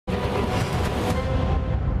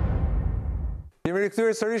Jemi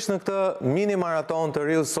rikthyer sërish në këtë mini maraton të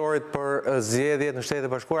rrjedhësorit për zgjedhjet në Shtetet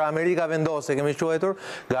e Bashkuara. Amerika vendose kemi quajtur,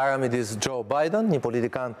 gara midis Joe Biden, një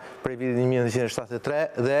politikan prej vitit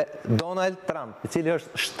 1973, dhe Donald Trump, i cili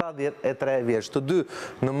është 73 vjeç, të dy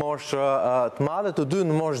në moshë të madhe, të dy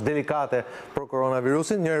në moshë delikate për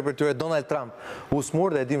koronavirusin. Njëri për tyre Donald Trump u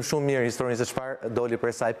smur dhe e dim shumë mirë historinë se çfarë doli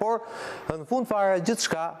prej saj, por në fund fare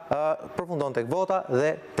gjithçka përfundon tek vota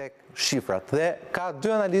dhe tek shifrat. Dhe ka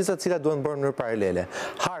dy analiza të cilat duhen bërë në mënyrë paralele.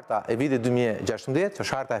 Harta e vitit 2016, që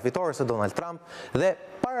është harta e fitores së Donald Trump, dhe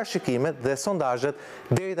parashikimet dhe sondazhet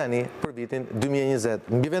deri tani për vitin 2020.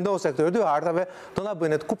 Mbi vendosja e këtyre dy hartave do na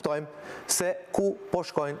bëjnë të kuptojmë se ku po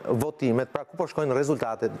shkojnë votimet, pra ku po shkojnë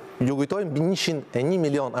rezultatet. Ju kujtoj, mbi 101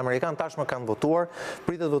 milion amerikanë tashmë kanë votuar,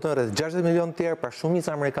 pritet të votojnë rreth 60 milion tjerë, pra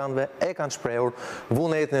shumica e amerikanëve e kanë shprehur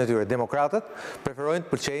vullnetin e tyre. Demokratët preferojnë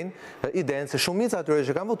të pëlqejnë idenë se shumica e tyre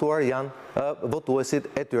që kanë votuar janë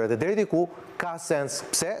votuesit e tyre. Dhe deri diku ka sens.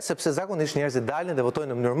 Pse? Sepse zakonisht njerëzit dalin dhe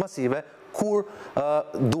votojnë në mënyrë masive kur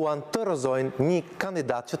duan të rrëzojnë një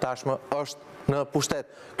kandidat që tashmë është në pushtet.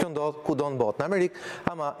 Kjo ndodh kudo në botë. Në Amerikë,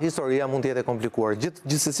 ama historia mund të jetë e komplikuar.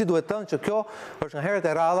 Gjithsesi duhet thënë që kjo është nga herët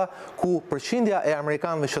e radha ku përqindja e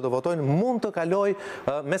amerikanëve që do votojnë mund të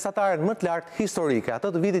kalojë mesataren më të lartë historike,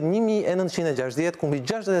 atë të vitit 1960, ku mbi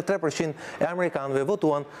 63% e amerikanëve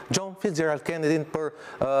votuan John Fitzgerald Kennedyn për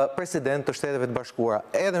president të Shteteve të Bashkuara.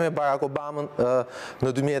 Edhe me Barack Obamën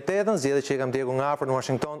në 2008, zgjedhjet që i kam ndjekur nga afër në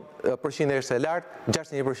Washington, përqindja ishte e lartë,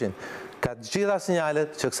 61%. Ka të gjitha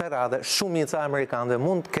sinjalet që kësaj radhe shumica e amerikanëve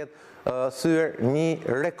mund të ketë thyer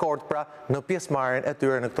një rekord pra në pjesëmarrjen e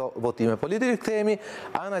tyre në këto votime politike. Kthehemi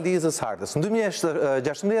analizës hartës. Në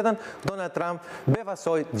 2016 Donald Trump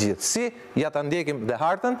befasoi gjithë. Si ja ta ndjekim dhe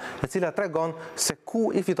hartën, e cila tregon se ku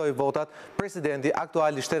i fitoi votat presidenti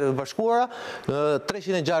aktual i Shtetit të Bashkuara,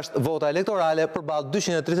 306 vota elektorale përballë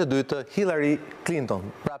 232 të Hillary Clinton.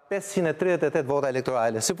 Pra 538 vota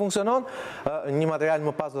elektorale. Si funksionon? Një material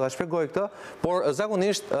më pas do ta shpjegoj këtë, por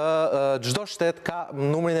zakonisht çdo shtet ka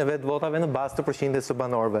numrin e vet votave në bazë të përqindjes së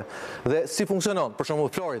banorëve. Dhe si funksionon? Për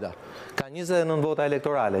shembull Florida ka 29 vota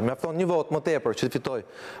elektorale. Mjafton një votë më tepër që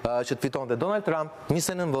të fitonte Donald Trump,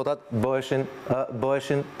 29 votat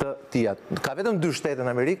bëheshin të tija. Ka vetëm 2 shtete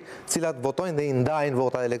në Amerikë, të cilat votojnë dhe i ndajnë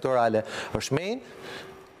votat elektorale. Është Maine,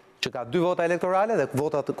 që ka 2 vota elektorale dhe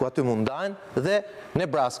votat ku aty mund ndahen, dhe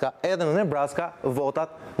Nebraska. Edhe në Nebraska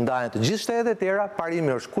votat ndahen. Të gjithë shtetet e tjera,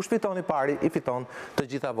 parimi është kush fiton i pari, i fiton të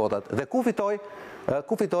gjitha votat. Dhe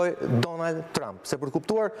ku fitoi Donald Trump. Se për të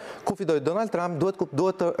kuptuar ku fitoi Donald Trump,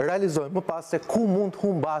 duhet të realizojmë më pas se ku mund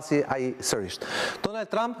humbasi ai sërish.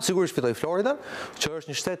 Donald Trump sigurisht fitoi Florida, që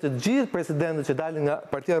është një shtet të gjithë presidentët që dalin nga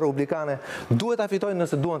Partia Republikane duhet ta fitojnë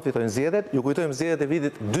nëse duan të fitojnë zgjedhjet. Ju kujtojmë zgjedhjet e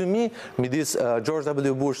vitit 2000 midis George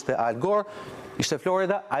W. Bush dhe Al Gore. Ishte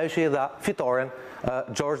Florida, ajo që i dha fitoren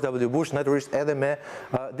George W. Bush, natyrisht edhe me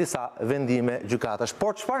disa vendime gjykatash.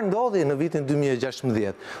 Por çfarë ndodhi në vitin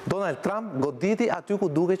 2016? Donald Trump goditi aty ku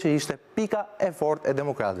duke që ishte pika e fortë e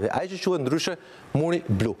demokratëve. Ai që quhet ndryshe muri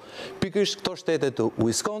blu. Pikërisht këto shtete të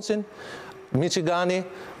Wisconsin, Michigani,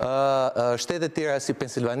 shtetet tjera si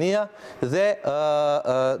Pensilvania dhe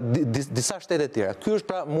disa shtetet tjera. Ky është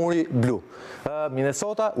pra muri blu.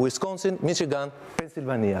 Minnesota, Wisconsin, Michigan,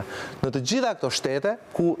 Pensilvania. Në të gjitha këto shtete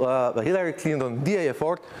ku Hillary Clinton ndjej e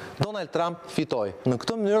fortë, Donald Trump fitoi. Në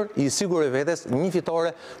këtë mënyrë i siguroi vetes një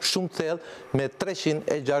fitore shumë të thellë me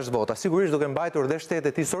 306 vota. Sigurisht duke mbajtur dhe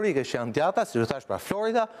shtetet historike që janë gjata, siç thash, pra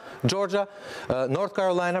Florida, Georgia, North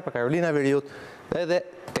Carolina, pra Carolina e Veriut, edhe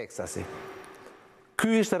Texasi.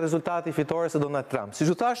 Ky ishte rezultati fitores së Donald Trump. Siç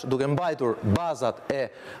u thash, duke mbajtur bazat e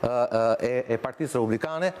Partisë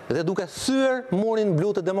Republikane dhe duke thyer murin blu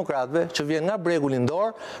të demokratëve që vjen nga bregu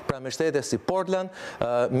lindor, pra me shtete si Portland,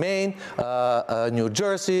 Maine, New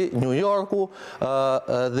Jersey, New Yorku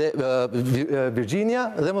dhe Virginia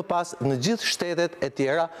dhe më pas në gjithë shtetet e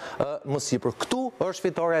tjera më sipër. Këtu është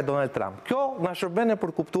fitoria e Donald Trump. Kjo na shërben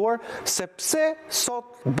për kuptuar se pse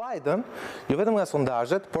sot Biden, jo vetëm nga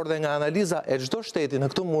sondazhet, por dhe nga analiza e çdo shteti në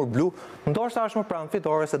këtë mur blu, ndoshta është më pranë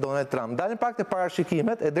fitores se Donald Trump. Dalin pak te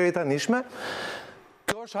parashikimet e deri tanishme.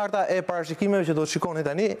 Kjo është harta e parashikimeve që do të shikoni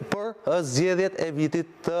tani për zgjedhjet e vitit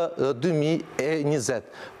të 2020.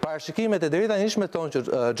 Parashikimet e deri tanishme thonë që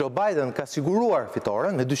Joe Biden ka siguruar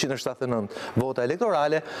fitoren me 279 vota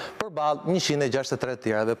elektorale përballë 163 të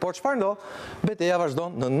tjerave. Por çfarë ndodh? Betejë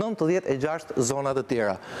vazhdon në 96 zona të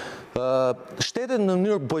tjera. Shtetet në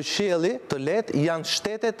mënyrë bojqelli të lehtë janë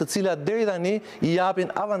shtetet të cilat deri tani i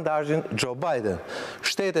japin avantazhin Joe Biden.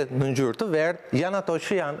 Shtetet në ngjyrë të verdhë janë ato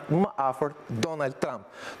që janë më afër Donald Trump.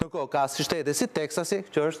 Ndërkohë ka si shtete si Texasi,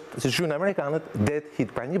 që është, si quhen amerikanët, dead heat,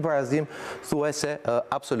 pra një barazim thuajse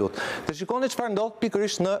absolut. absolut. Të shikoni çfarë ndodh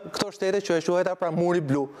pikërisht në këto shtete që e quajta pra muri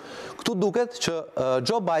blu. Këtu duket që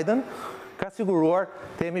Joe Biden ka siguruar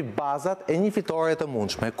temi bazat e një fitore të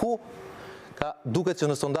mundshme, ku duket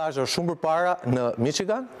që në sondazhe është shumë përpara në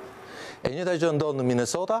Michigan, e njëjta gjë ndodh në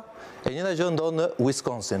Minnesota, e njëjta gjë ndodh në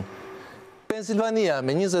Wisconsin. Pensilvania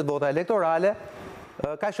me 20 vota elektorale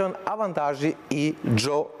ka qenë avantazhi i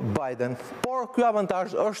Joe Biden, por ky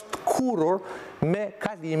avantazh është kurrur me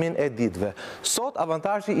kalimin e ditëve. Sot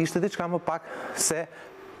avantazhi ishte diçka më pak se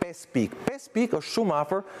 5 pikë. 5 pikë është shumë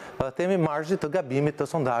afër temi marzhit të gabimit të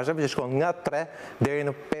sondazheve që shkon nga 3 deri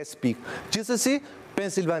në 5 pikë. Gjithsesi,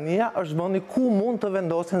 Pensilvania është vendi ku mund të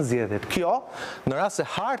vendosen zgjedhjet. Kjo, në rast se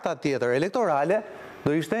harta tjetër elektorale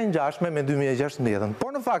do ishte e ngjashme me 2016.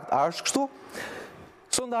 Por në fakt a është kështu?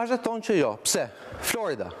 Sondazhet thonë që jo. Pse?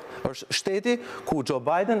 Florida është shteti ku Joe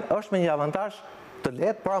Biden është me një avantazh të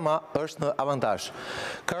lehtë, por ama është në avantazh.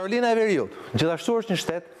 Carolina e Veriut, gjithashtu është një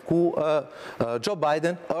shtet ku Joe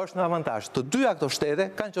Biden është në avantazh. Të dyja këto shtete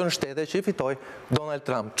kanë qenë shtete që i fitoi Donald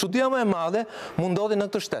Trump. Çudia më e madhe mund ndodhi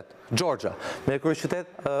në këtë shtet, Georgia, me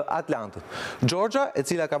kryeqytet Atlantën. Georgia, e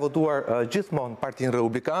cila ka votuar gjithmonë Partinë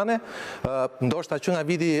Republikane, ndoshta që nga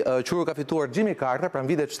viti që ka fituar Jimmy Carter, pra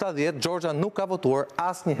në vitet 70, Georgia nuk ka votuar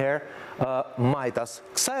asnjëherë majtas.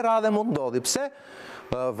 Kësaj radhe mund ndodhi. Pse?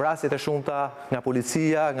 Vrasjet e shumta nga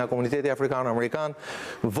policia, nga komuniteti afrikano-amerikan,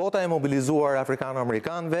 vota e mobilizuar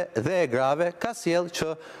afrikano-amerikanëve dhe e grave ka sjell që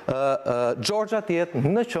Georgia të jetë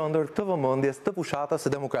në qendër të vëmendjes të fushatës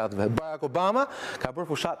së demokratëve. Barack Obama ka bërë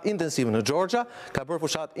fushat intensive në Georgia, ka bërë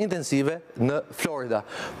fushat intensive në Florida.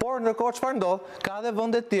 Por ndërkohë çfarë ndodh? Ka edhe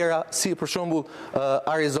vende të tjera, si për shembull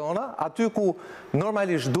Arizona, aty ku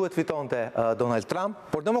normalisht duhet fitonte Donald Trump,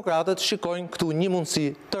 por demokratët shikojnë këtu një mundësi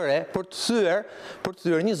të re për të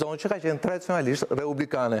thyer një zonë që ka qenë tradicionalisht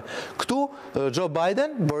republikane. Këtu Joe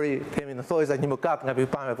Biden bëri, themi në thojza, një mëkat nga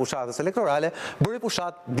pikpamja e fushatës elektorale, bëri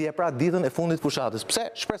fushat dje pra ditën e fundit fushatës. Pse?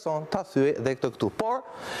 Shpreson ta thyej edhe këtë këtu. Por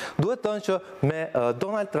duhet thënë që me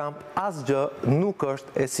Donald Trump asgjë nuk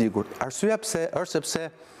është e sigurt. Arsyeja pse është sepse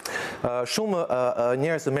shumë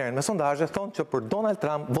njerëz që merren me sondazhe thonë që për Donald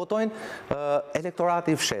Trump votojnë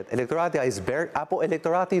elektorati i fshet, elektorati iceberg apo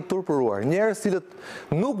elektorati i turpëruar. Njerëz cilët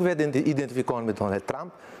nuk vetë identifikohen me Donald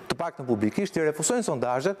Trump, të paktën publikisht i refuzojnë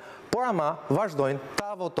sondazhet, por ama vazhdojnë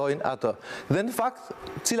ta votojnë atë. Dhe në fakt,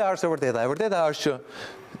 cila është e vërteta? E vërteta është që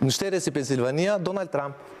në shtete si Pensilvania, Donald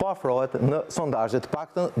Trump po afrohet në sondazhe, të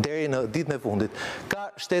paktën deri në ditën e fundit. Ka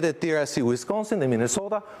shtete të tjera si Wisconsin dhe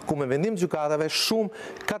Minnesota, ku me vendim gjykatave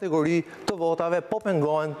shumë kategori të votave po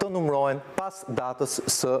pengohen të numërohen pas datës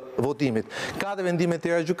së votimit. Ka dhe vendime të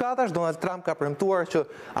tjera gjykatash, Donald Trump ka premtuar që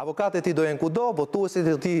avokatët e tij do jenë kudo, votuesit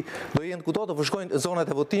e tij do jenë kudo të përshkojnë zonat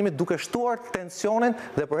e votimit, duke shtuar tensionin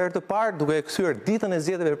dhe për herë të parë duke kthyer ditën e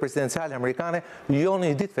zgjedhjeve presidenciale amerikane jo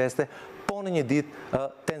në një ditë feste, po në një ditë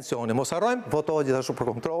tensioni. Mos harrojmë, votohet gjithashtu për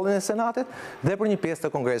kontrollin e Senatit dhe për një pjesë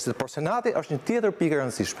të Kongresit. Por Senati është një tjetër pikë e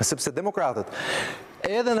rëndësishme, sepse demokratët,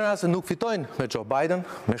 edhe në rast se nuk fitojnë me Joe Biden,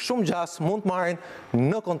 me shumë gjas mund të marrin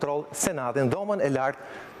në kontroll Senatin, dhomën e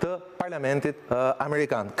lartë të parlamentit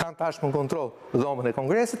amerikan. Kanë tashmë në kontroll dhomën e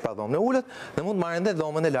Kongresit, pra dhomën e ulët, dhe mund të marrin edhe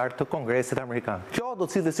dhomën e lartë të Kongresit amerikan. Kjo do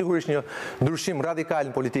të cilë sigurisht një ndryshim radikal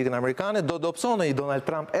në politikën amerikane, do dobësonte i Donald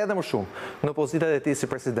Trump edhe më shumë në pozitat e tij si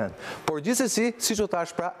president. Por gjithsesi, siç u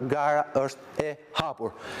thash, pra gara është e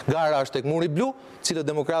hapur. Gara është tek muri blu, cilët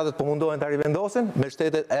demokratët po mundohen ta rivendosin me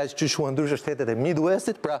shtetet që quhen ndryshe shtetet e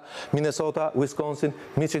Midwestit, pra Minnesota, Wisconsin,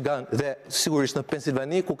 Michigan dhe sigurisht në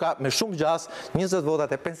Pensilvani, ku ka me shumë gjas 20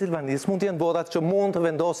 votat e Pensilvanisë mund të jenë votat që mund të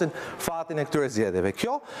vendosin fatin e këtyre zgjedhjeve.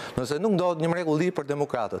 Kjo, nëse nuk ndodh një mrekulli për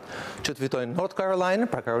demokratët, që të fitojnë North Carolina,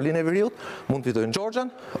 pra Karolinë e Veriut, mund të fitojnë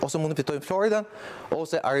Georgian, ose mund të fitojnë Floridan,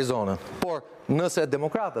 ose Arizonën. Por nëse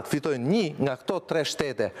demokratët fitojnë një nga këto 3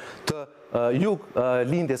 shtete të jug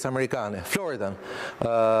lindjes amerikane, Floridan,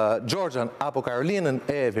 Georgian apo Karolinën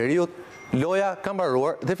e Veriut, loja ka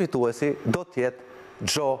mbaruar dhe fituesi do të jetë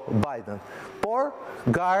Joe Biden. Por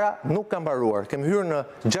gara nuk ka mbaruar. Kemi hyrë në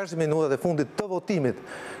 60 minutat e fundit të votimit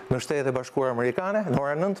në Shtetet e Bashkuara Amerikane. Në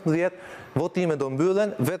orën 19 votimet do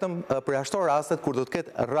mbyllen vetëm për ashtu rastet kur do të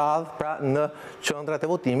ketë radhë pra në qendrat e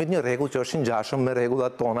votimit, një rregull që është i ngjashëm me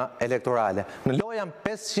rregullat tona elektorale. Në lojë janë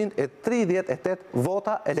 538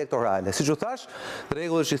 vota elektorale. Siç u thash,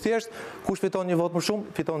 rregulli është i thjeshtë, kush fiton një vot më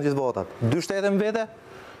shumë, fiton gjithë votat. 2 shtete në vete,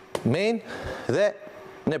 Maine dhe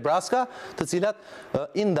Nebraska, të cilat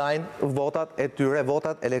i ndajnë votat e tyre,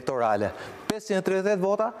 votat elektorale. 538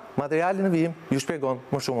 vota, materiali në vijim ju shpjegon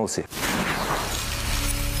më shumë ullësi.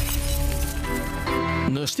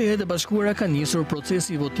 Në Shtetet e Bashkuara ka nisur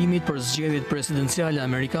procesi i votimit për zgjedhjet presidenciale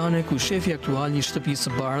amerikane, ku shefi aktual i Shtëpisë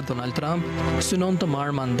së Bardhë Donald Trump synon të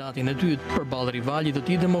marrë mandatin e dytë përballë rivalit të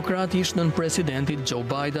tij demokrat ish nën presidentit Joe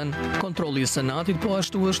Biden. Kontrolli i Senatit po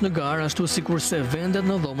ashtu është në garë, ashtu sikurse vendet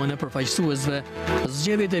në dhomën e përfaqësuesve.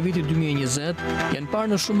 Zgjedhjet e vitit 2020 janë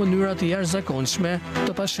parë në shumë mënyra të jashtëzakonshme,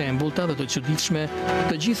 të pashembullta dhe të çuditshme.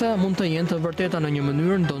 Të gjitha mund të jenë të vërteta në një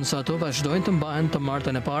mënyrë, ndonse ato vazhdojnë të mbahen të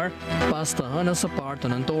martën e parë pas të hënës së parë të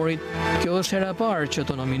nëntorit. Kjo është hera e parë që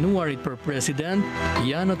të nominuarit për president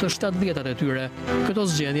janë në të 70-at e tyre. Këto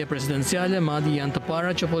zgjedhje presidenciale madje janë të para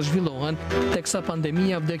që po zhvillohen, teksa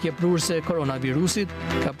pandemia vdekjeprurse e koronavirusit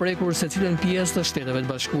ka prekur secilën pjesë të Shteteve të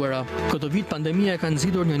Bashkuara. Këtë vit pandemia ka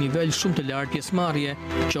nxitur një nivel shumë të lartë pjesëmarrje,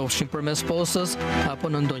 qofshin përmes postës apo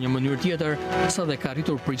në ndonjë mënyrë tjetër, sa dhe ka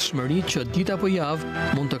rritur pritshmëritë që ditë apo javë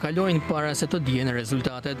mund të kalojnë para se të dihen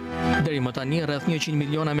rezultatet. Deri më tani rreth 100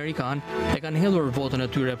 milion amerikan e kanë hedhur votën e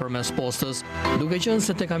tyre përmes postës, duke qenë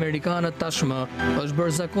se tek amerikanët tashmë është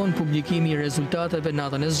bërë zakon publikimi i rezultateve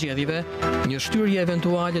natën e zgjedhjeve, një shtyrje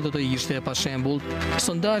eventuale do të ishte e pashembullt.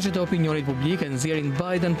 Sondazhet e opinionit publik e nxjerrin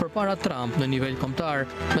Biden përpara Trump në nivel kombëtar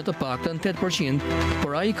me të paktën 8%,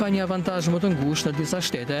 por ai ka një avantazh më të ngushtë në disa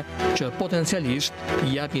shtete që potencialisht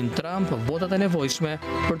i japin Trump votat e nevojshme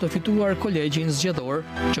për të fituar kolegjin zgjedhor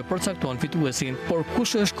që përcakton fituesin. Por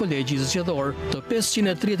kush është kolegji zgjedhor? Të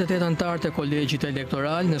 538 anëtarët e kolegjit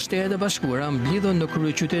elektoral në Shtetet e Bashkuara mblidhen në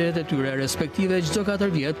kryeqytetet e tyre respektive çdo 4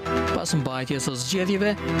 vjet pas mbajtjes së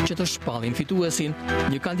zgjedhjeve që të shpallin fituesin.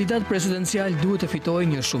 Një kandidat presidencial duhet të fitojë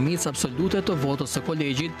një shumicë absolute të votës së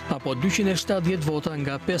kolegjit apo 270 vota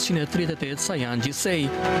nga 538 sa janë gjithsej.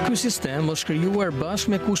 Ky sistem është krijuar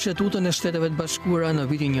bashkë me Kushtetutën e Shteteve të Bashkuara në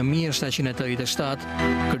vitin 1787.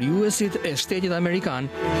 Krijuesit e Shtetit Amerikan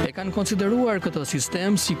e kanë konsideruar këtë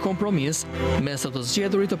sistem si kompromis mes të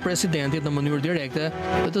zgjedhurit të presidentit në mënyrë direkte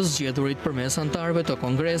dhe të zgjedhurit përmes anëtarëve të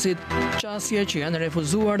Kongresit, qasje që janë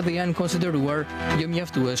refuzuar dhe janë konsideruar jo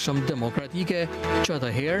mjaftueshëm demokratike, që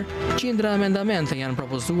atëherë qindra amendamente janë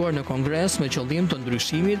propozuar në Kongres me qëllim të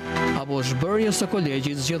ndryshimit apo zhbërjes së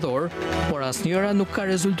kolegjit zgjedhor, por asnjëra nuk ka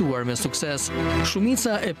rezultuar me sukses.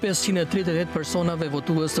 Shumica e 538 personave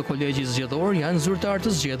votues të kolegjit zgjedhor janë zyrtar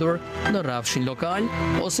të zgjedhur në rrafshin lokal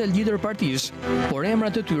ose lidër partish, por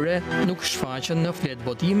emrat e tyre nuk shfaqen në flet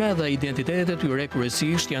votime dhe identitetet e tyre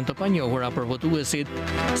kryesisht janë të panjohura për votuesit.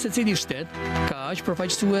 Secili shtet ka aq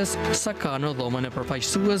përfaqësues sa ka në dhomën e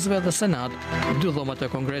përfaqësuesve dhe Senat, 2 dhomat e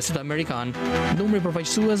Kongresit Amerikan. Numri i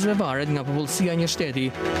përfaqësuesve varet nga popullsia e një shteti.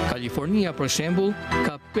 Kalifornia, për shembull,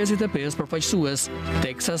 ka 55 përfaqësues,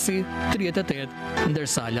 Texasi 38,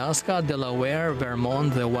 ndërsa Alaska, Delaware,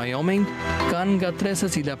 Vermont dhe Wyoming kanë nga 3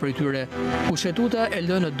 secila prej tyre. Kushtetuta e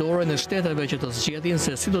lë në dorën e shteteve që të zgjedhin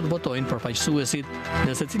se si do të votojnë përfaqësuesit.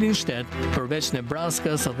 Në secilin shtet, përveç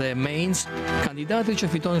Nebraskas dhe Maine, kandidati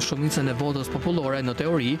që fiton shumicën e votës popullore në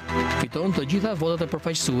teori fiton të gjitha votat e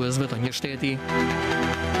përfaqësuesve të një shteti.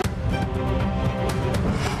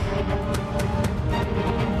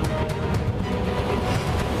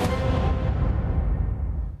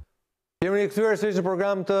 Jemi rikthyer sërish në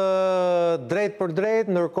program të drejt për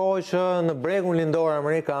drejt, ndërkohë që në bregun lindor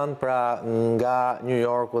amerikan, pra nga New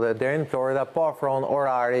Yorku dhe deri në Florida, po afron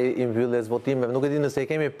orari i mbylljes votimeve. Nuk e di nëse i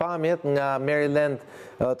kemi pamjet nga Maryland,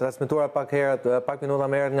 transmetuar pak minuta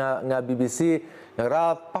më herët nga BBC, në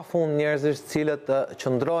radhë pafund njerëzish cilët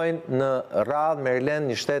qëndrojnë në radhë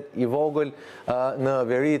Maryland, një shtet i vogël në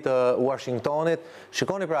veri të Washingtonit.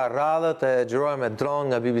 Shikoni pra radhët e xhiruar me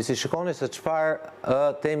dron nga BBC, shikoni se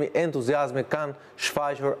çfarë temi entuziazmi kanë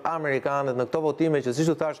shfaqur amerikanët në këto votime që,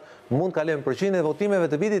 siç u thash, mund kalojnë përqindjen e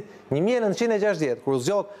votimeve të vitit 1960, kur u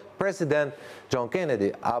zgjodh president John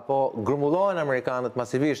Kennedy, apo grumbullohen amerikanët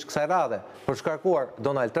masivisht kësaj radhe për shkarkuar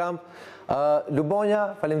Donald Trump.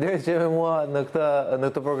 Lubonja, faleminderit që jemi mua në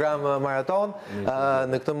këtë program maraton,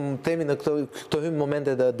 në këtë temi, në këto hym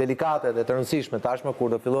momente delikate dhe të rëndësishme tashmë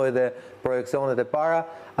kur do fillojë dhe projeksionet e para.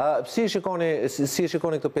 Si shikoni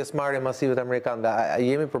këtë pjesëmarrje masive të amerikanëve?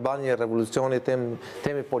 Jemi përballë një revolucioni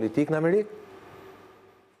temi politik në Amerikë?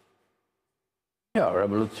 Jo,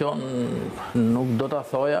 revolucion nuk do ta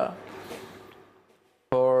thoja,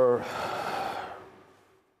 por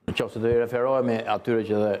nëse do i referohemi atyre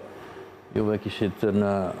që dhe juve kishit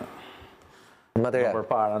në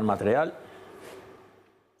përpara në material,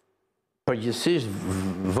 përgjithsisht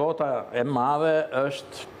vota e madhe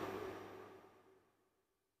është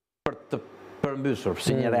për të përmbysur,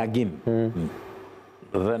 si një reagim.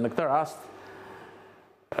 Dhe në këtë rast,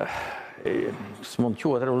 s'mund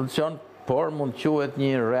quhet revolucion, por mund quhet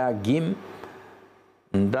një reagim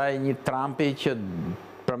ndaj një Trumpi që,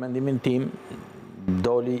 për mendimin tim,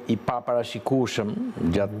 doli i paparashikueshëm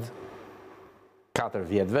gjatë 4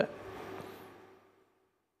 vjetëve,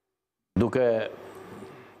 duke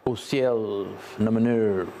u sjell në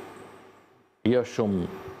mënyrë jo shumë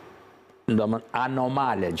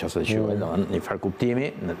anomale, nëse quhet, në një farë kuptimi,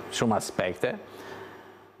 në shumë aspekte,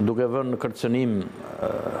 duke vënë në kërcënim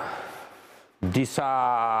disa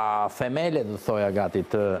themele, do thoja gati,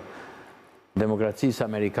 të demokracisë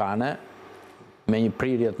amerikane, me një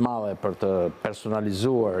prirje të madhe për të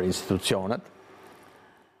personalizuar institucionet,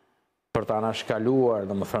 për të anashkaluar,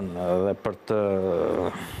 domethënë, dhe për të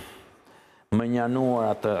mënjanuar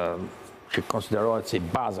atë që konsiderohet si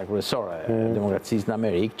baza kryesore e demokracisë në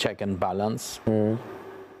Amerikë, check and balance,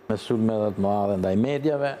 me sulme dhe të mëdha ndaj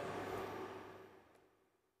mediave,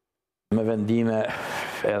 me vendime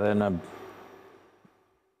edhe në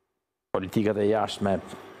politikat e jashtme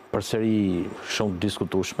përsëri shumë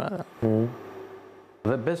diskutueshme.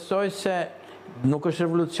 Dhe besoj se nuk është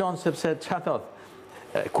revolucion sepse çfarë thotë?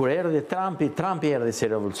 Kur erdhi Trumpi erdhi si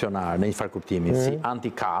revolucionar në një farë kuptimi, si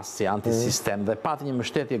anti-kast, si anti-sistem, dhe pati një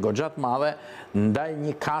mbështetje goxha të madhe ndaj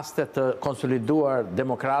një kaste të konsoliduar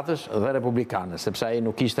demokratësh dhe republikanësh, sepse ai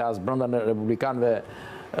nuk ishte as brenda në republikanëve.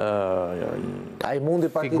 Ai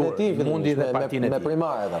mundi partinë e tij, mundi dhe partinë e tij. Me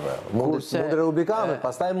primaret apo. Mundi republikanët,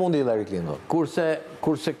 pastaj mundi Hillary Clinton.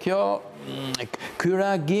 Kurse ky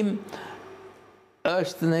reagim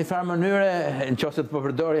është në një farë mënyre, nëse të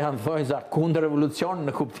përdor janë thonjza kundër revolucion,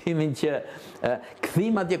 në kuptimin që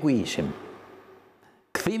kthim atje ku ishim.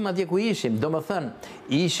 Kthim atje ku ishim, domethënë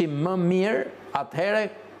ishim më mirë atëherë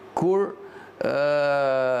kur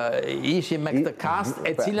ishim me këtë kast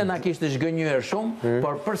e cila na kishte zhgënjyer shumë,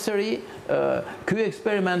 por përsëri ky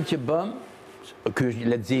eksperiment që bëm, ky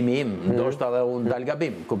leximi im, ndoshta edhe unë dal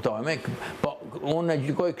gabim, kuptojmë, po unë e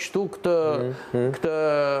gjykoj kështu këtë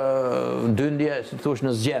dyndje, si të thush,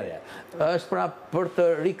 në zgjedhje. Është pra për të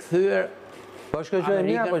rikthyer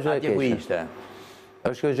Amerikën atje ku ishte.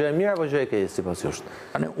 Është kjo gjë e mirë apo gjë e keqe sipas jush?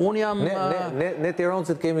 Unë jam ne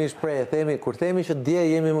tironësit kemi një shprehje, themi kur themi që dje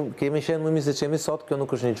kemi qenë më mirë se çemi sot, kjo nuk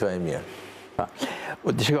është një gjë e mirë.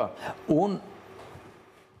 Shiko, unë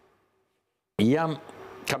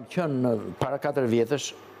kam qenë para 4 vjetësh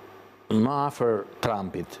më afër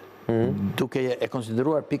Trumpit, duke e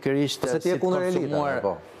konsideruar pikërisht si të konsumuar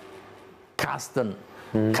kastën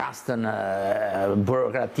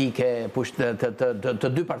burokratike të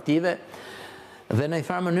dy partive, dhe në një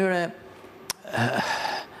farë mënyre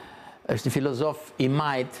është një filozof i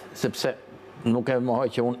majt, sepse nuk e mohoj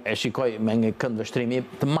që unë e shikoj me një kënd vështrimi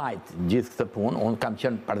të majt gjithë këtë punë. Unë kam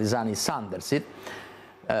qenë partizani i Sandersit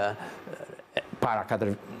para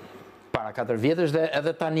 4 vjetësh dhe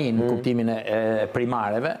edhe tani në kuptimin e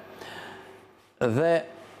primareve. Dhe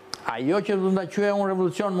ajo që do ta quaj unë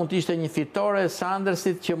revolucion mund të ishte një fitore e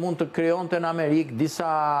Sandersit që mund të krijonte në Amerikë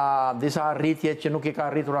disa arritje që nuk i ka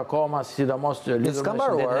arritur akoma, sidomos lidhur me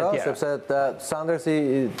shëndetin e tjerë. Sepse Sandersi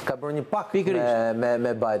ka bërë një pakt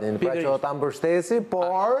me Biden, pra që ta mbështesi,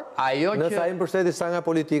 por nëse ai mbështeti sa nga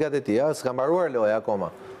politikat e tij, s'ka mbaruar loja akoma.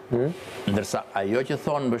 Ndërsa ajo që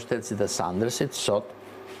thonë mbështetësit e Sandersit sot,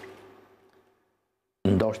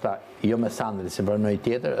 ndoshta jo me Sandersin, se për ndonjë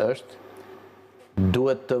tjetër, është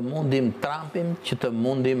duhet të mundim Trumpin që të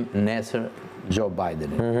mundim nesër Joe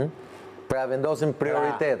Bidenin. Pra vendosim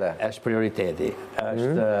prioritete. Është prioriteti.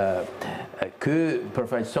 Ky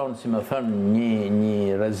përfaqëson, si më thënë,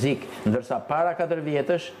 një rrezik, ndërsa para 4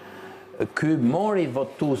 vjetësh ky mori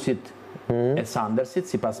votuesit e Sandersit,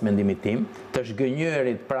 sipas mendimit tim, të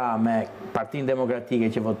zhgënjërit pra me Partinë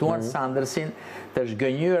Demokratike që votuan Sandersin, të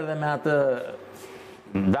zhgënjër dhe me atë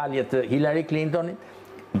dalje të Hillary Clintonit,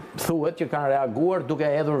 thuhet që kanë reaguar duke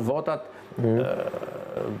hedhur votat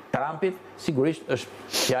Trumpit. Sigurisht është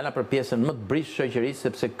fjala për pjesën më të brishtë shoqërisë,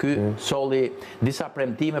 sepse ky solli disa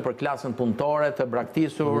premtime për klasën punëtore të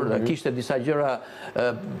braktisur, kishte disa gjëra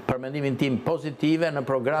për mendimin tim pozitive në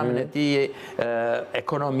programin e tij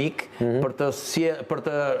ekonomik për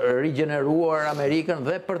të rigjeneruar Amerikën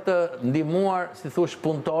dhe për të ndihmuar, si thosh,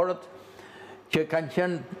 punëtorët që kanë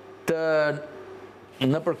qenë të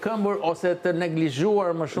në përkëmbur ose të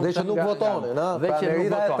neglizhuar më shumë. Dhe që nuk votonin, pra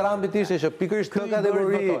merita e Trumpit ishte që pikërisht këtë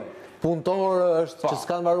kategori punëtor është që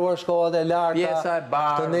s'kanë mbaruar shkollat e larta,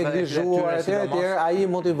 të neglizhuar etj, ai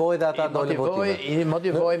motivoi dhe ata dolën votime. I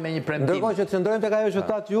motivoi me një premtim. Ndërkohë që të qëndrojmë tek ajo që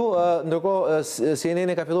thatë ju, ndërkohë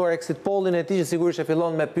CNN ka filluar exit pollin e tij, që sigurisht e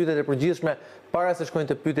fillon me pyetjet e përgjithshme para se shkojnë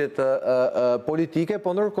të pyetjet politike,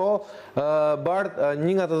 po ndërkohë Bart,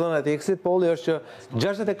 një nga të dhënat e exit polli është që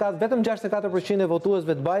vetëm 64% e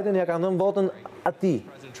votuesve të Biden ja kanë dhënë votën atij.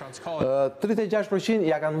 36%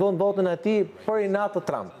 ja kanë dhënë votën atij për inat të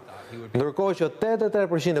Trump. ndërkohë që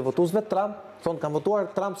 83% e votuesve Trump thonë kanë votuar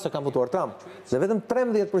Trump se kanë votuar Trump. Dhe vetëm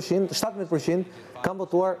 13%, 17% kanë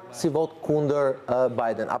votuar si vot kundër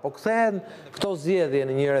Biden. Apo kthehen këto zgjedhje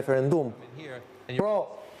në një referendum pro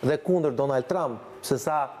dhe kundër Donald Trump, se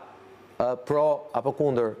sa pro apo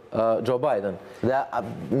kundër Joe Biden. Dhe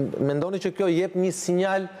mendoni që kjo jep një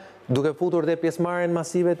sinjal duke futur dhe pjesëmarrjen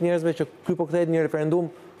masive të njerëzve që ky po kthehet një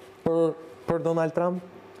referendum për Donald Trump?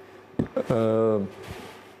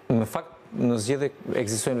 Në fakt, në zgjedhje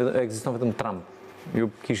ekziston vetëm Trump. Ju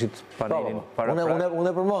kishit panelin para. Unë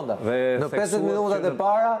e përmenda. Në 50 minutat e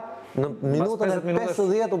para, në minutën e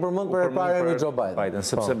 50 u përmend për e para në Joe Biden.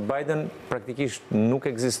 Sepse Biden praktikisht nuk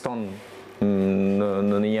ekziston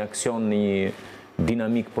në një aksion, një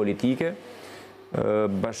dinamik politike.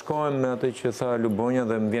 Bashkohem me atë që tha Lubonja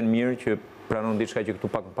dhe më vjen mirë që pranon diçka që këtu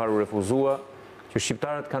pak më parë u refuzua, që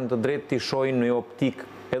shqiptarët kanë të drejtë të shohin në optik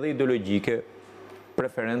edhe ideologjike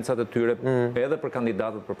preferencat e tyre edhe për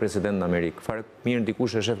kandidatët për president në Amerikë. Fare mirë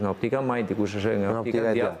dikush e shef nga optika maj, dikush e shef nga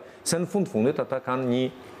optika djathtë, se në fundit ata kanë një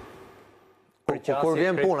kur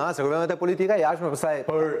vjen puna, se kur vjen te politika jashtme, pastaj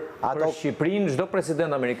për Shqipërinë çdo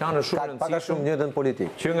president amerikan është shumë i rëndësishëm. Shumë njëjtën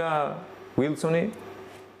politikë. Që nga Wilsoni,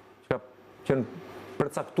 që ka qenë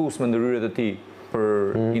përcaktues me ndërhyrjet e tij për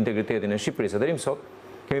integritetin e Shqipërisë. Deri më sot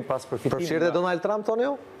kemi pas përfitim. Përfshirë dhe Donald Trump thonë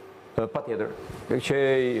ju? Patjetër. Që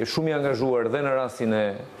shumë i angazhuar dhe në rastin e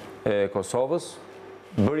Kosovës,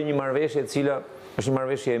 bëri një marrëveshje e cila është një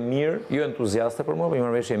marrëveshje e mirë, jo entuziaste për mua, por një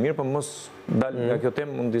marrëveshje e mirë, por mos dal nga kjo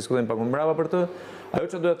temë, mund të diskutojmë pak më brava për të. Ajo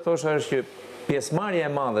që duhet të thosha është që pjesëmarrja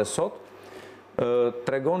e madhe sot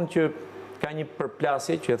tregon që ka një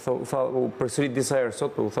përplasje, që u përsërit disa herë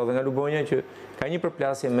sot, por u tha dhe nga Lubonja, që ka një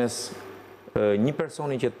përplasje mes një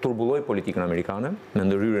personi që turbulloi politikën amerikane, me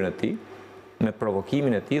ndërhyrjen e tij, me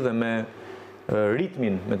provokimin e tij dhe me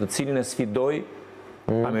ritmin me të cilin e sfidoi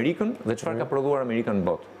Amerikën dhe çfarë ka prodhuar Amerika në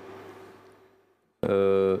botë.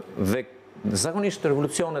 Dhe zakonisht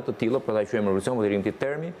revolucionet të tilla, për ta quajmë revolucion, po deri këtij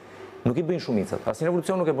termi, nuk i bëjnë shumicat. Asnjë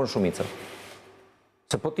revolucion nuk e bën shumicat.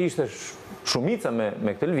 Se po ti ishte shumica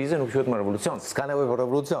me këtë lëvizje, nuk quhet më revolucion. S'ka nevojë për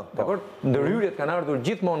revolucion. Dakor? Ndërhyrjet kanë ardhur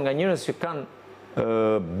gjithmonë nga njerëz që kanë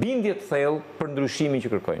bindje të thellë për ndryshimin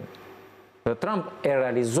që kërkojnë. Dhe Trump e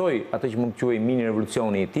realizoi atë që mund të quajë mini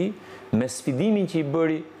revolucioni i tij me sfidimin që i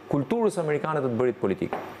bëri kulturës amerikane të bërit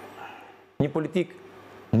politik. Një politik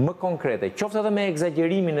më konkrete, qoftë edhe me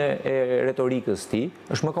egzagerimin e retorikës tij,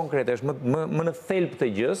 është më konkrete, është më në thelb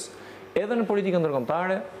të gjës, edhe në politikën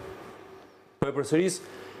ndërkombëtare. Po e përsëris,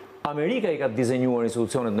 Amerika i ka dizenjuar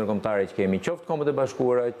institucionet ndërkombëtare që kemi, qoftë Kombët e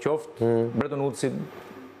Bashkuara, qoftë Bretton Woodsi,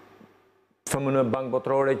 FMN, Bankë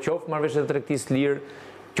Botërore, qoftë marrëveshjet e tregtisë lirë,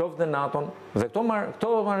 qoftë dhe NATO-n, dhe këto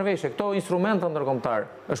marrëveshje, këto instrumente ndërkombëtar,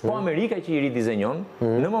 është po Amerika që i ridizenjon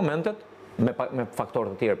në momentet me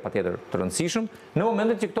faktorë të tjerë patjetër të rëndësishëm, në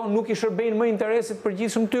momentet që këto nuk i shërbejnë më interesit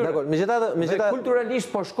përgjithshëm tyre. Dhe kulturalisht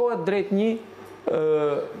po shkohet drejt një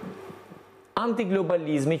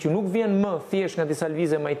antiglobalizmi që nuk vjen më thjesht nga disa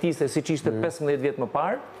lëvizje majtiste siç ishte 15 vjet më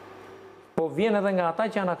parë, po vjen edhe nga ata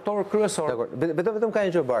që janë aktorë kryesorë. Vetëm ka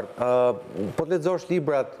një gjë bardh. Po të lexosh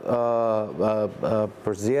librat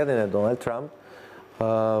për zgjedhjen e Donald Trump,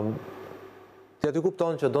 ti aty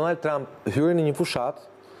kupton që Donald Trump hyri në një fushat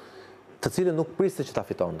të cilën nuk priste që ta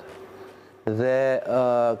fitonte. Dhe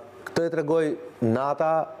këtë e tregoi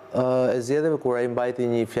nata e zgjedhjeve kur ai mbajti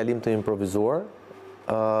një fjalim të improvizuar.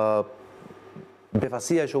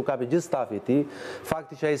 Befasia që u kapi gjithë stafi i tij,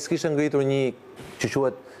 fakti që ai s'kishte ngritur një që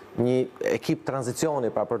quhet një ekip tranzicioni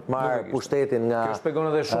për të marrë pushtetin nga Kjo shpjegon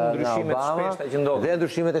edhe shumë ndryshimet e shpeshta që ndodhin. Dhe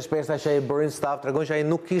ndryshimet e shpeshta që ai bërin staf tregon që ai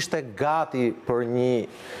nuk ishte gati për një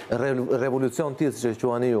revolucion tillë siç e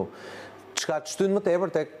quani ju. Çka të shtyn më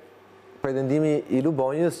tepër tek pretendimi i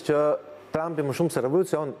Lubonjës që Trumpi më shumë se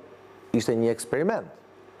revolucion ishte një eksperiment.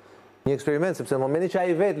 Një eksperiment sepse në momentin që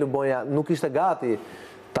ai vetë Lubonja nuk ishte gati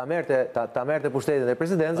ta merrte pushtetin e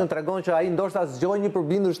presidencën, tregon që ai ndoshta zgjoi një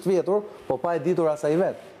përbindër të vjetur, po pa e ditur as ai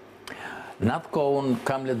vetë. Në atë kohë unë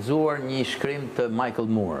kam lexuar një shkrim të Michael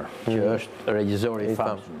Moore, që është regjizori i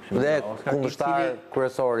famshëm. Dhe kundërshtar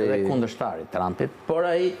kryesori. Dhe kundërshtari Trumpit, por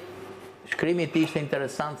ai shkrimi i tij ishte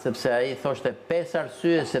interesant sepse ai thoshte 5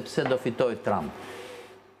 arsye sepse do fitoj Trump.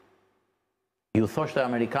 Ju thoshte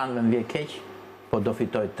amerikanëve më vjen keq, po do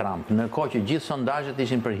fitoj Trump, ndërkohë që gjithë sondazhet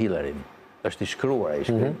ishin për Hillary. Është i shkruar ai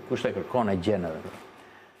shkrim, kush e kërkon e gjen edhe.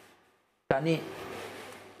 Tani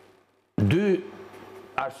 2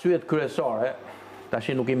 arsyet kryesore, tash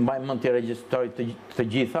nuk i mbaj mend të regjistroj të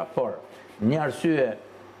gjitha, por një arsye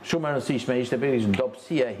shumë e rëndësishme ishte pikërisht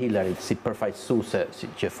dobësia e Hillaryt si përfaqësuese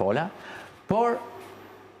që fola, por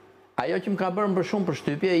ajo që më ka bërë më shumë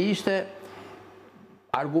përshtypje ishte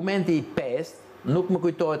argumenti i pestë, nuk më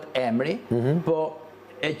kujtohet emri, po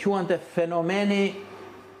e quante fenomeni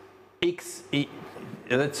X,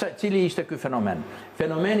 edhe cili ishte ky fenomen?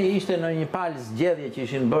 Fenomeni ishte në një palë zgjedhje që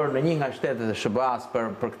ishin bërë në një nga shtetet e SHBA-s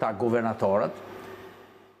për këta guvernatorët,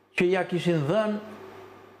 që ja kishin dhënë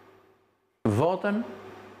votën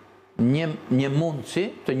një mundësi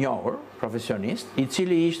të njohur, profesionist, i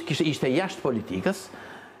cili ishte jashtë politikës,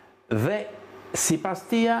 dhe sipas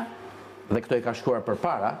tia, dhe këto e ka shkruar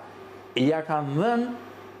përpara, ja kanë dhënë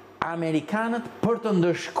amerikanët për të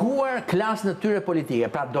ndëshkuar klasën e tyre politike.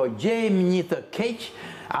 Pra do gjejmë një të keq,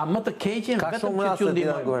 a më të keqin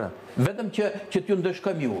vetëm që t'ju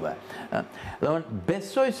ndëshkojmë juve.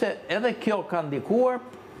 Besoj se edhe kjo ka ndikuar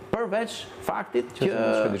përveç faktit që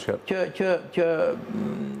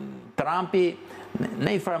Trumpi në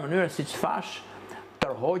një farë mënyrë, siç thash,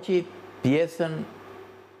 tërhoqi pjesën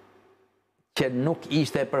që nuk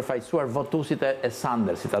ishte përfaqësuar votuesit e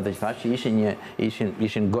Sandersit, atë që thash, që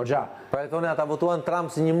ishin goxha. Pra e thoni ata votuan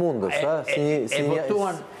Trump si një mundës,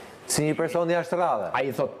 si një person jashtë radhe.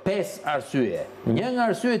 Ai thot 5 arsye. Një nga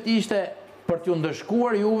arsyet ishte për t'ju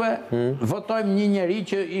ndëshkuar juve, votojmë një njeri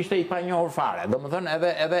që ishte i panjohur fare. Domethënë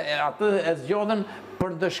edhe atë e zgjodhen për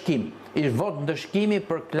ndëshkim. Ishte vot ndëshkimi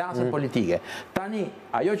për klasën politike. Tani,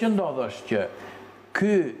 ajo që ndodh është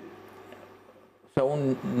që se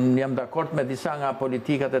unë jam dakord me disa nga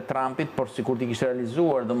politikat e Trumpit, por sikur t'i kishte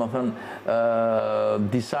realizuar, domethënë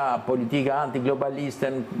disa politika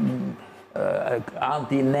antiglobaliste,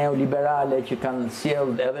 anti-neoliberale që kanë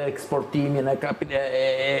sjell edhe eksportimin e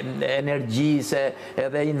energjisë,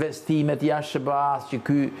 edhe investimet jashtë SHBA-s që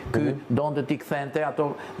ky donte t'i kthente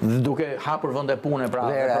ato duke hapur vende pune pra.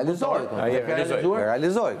 Dhe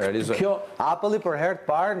realizoi. Apple-i për herë të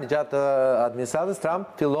parë gjatë administratës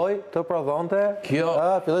Trump filloi të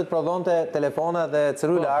prodhonte telefona dhe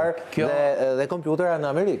celular dhe kompjutera në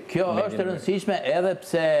Amerikë. Kjo është e rëndësishme edhe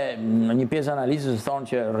pse në një pjesë analizës thonë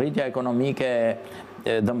që rritja ekonomike,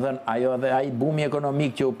 domethënë ajo dhe ai bumi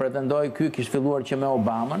ekonomik që u pretendoi ky kishte filluar që me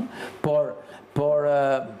Obamën, por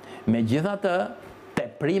megjithatë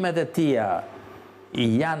teprimet e tija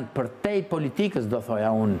janë përtej politikës, do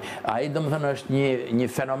thoja unë. Ai domethënë është një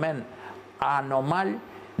fenomen anomal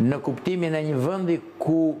në kuptimin e një vendi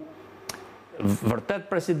ku vërtet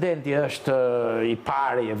presidenti është i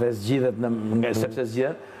pari dhe zgjidhet sepse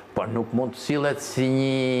zgjidhet, por nuk mund të sillet si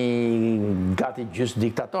një gati gjys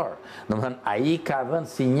diktator. Domethënë ai ka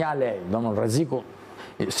dhënë sinjale, domethënë rreziku,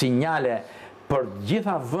 sinjale për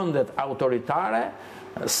gjitha vendet autoritare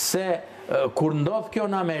se kur ndodh kjo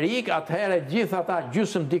në Amerikë, atëherë gjithë ata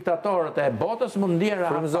gjysmë diktatorët e botës mund ndihen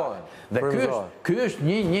frymëzohen. Dhe ky është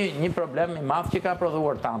një problem i madh që ka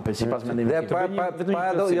prodhuar Trumpi sipas mendimit tim.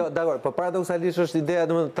 Po paradoksalisht është ideja,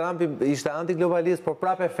 domethënë Trumpi ishte antiglobalist, por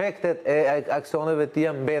prapë efektet e aksioneve të tij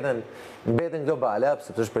mbeten globale,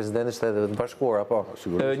 sepse është presidenti i Shteteve të Bashkuara, po,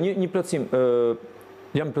 sigurisht. Një plotësim,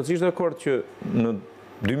 jam plotësisht dakord që në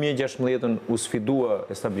 2016 u sfidua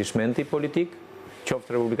establishmenti politik,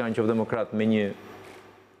 qoftë republikan, qoftë demokrat, me një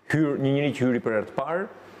njëri që hyri për herë të parë,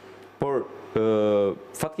 por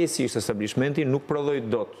fatkeqësisht establishmenti nuk prodhoi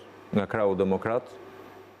dot nga krahu demokrat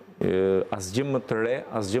asgjë më të re,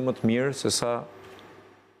 asgjë më të mirë se sa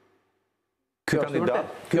ky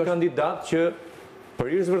kandidat që për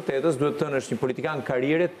hir të vërtetës duhet të thënë është një politikan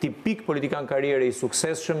karriere, tipik politikan karriere i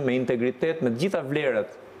suksesshëm, me integritet, me të gjitha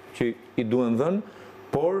vlerat që i duhen dhënë,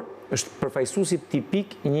 por është përfaqësuesi tipik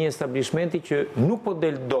i një establishmenti që nuk po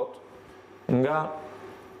del dot nga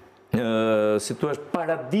si thua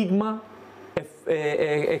paradigma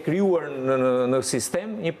e krijuar në sistem,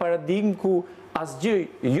 një paradigmë ku asgjë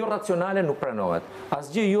jo racionale nuk pranohet,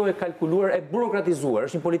 asgjë jo e kalkuluar, e burokratizuar,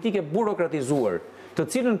 është një politikë e burokratizuar, të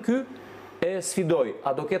cilën ky e sfidoi, a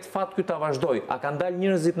do ketë fat ky ta vazhdoj, a kanë dalë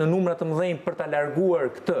njerëzit në numra të mëdhenj për ta larguar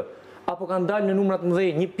këtë, apo kanë dalë në numra të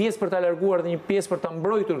mëdhenj, një pjesë për ta larguar dhe një pjesë për ta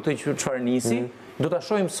mbrojtur këtë çfarë nisi, do ta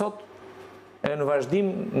shohim sot në vazhdim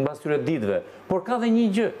mbas këtyre ditëve. Por ka dhe një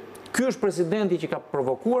gjë, ky është presidenti që ka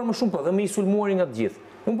provokuar më shumë, po dhe më i sulmuari nga të gjithë.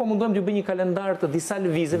 Unë po mundojmë t'ju bëj një kalendar të disa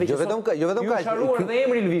lëvizjeve që sot ju është haruar dhe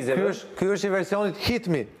emri i lëvizjeve. Ky është i versionit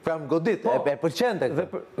hitmi, kam godit, e pëlqente këtë.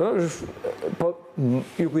 Po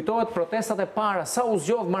ju kujtohet protestat e para, sa u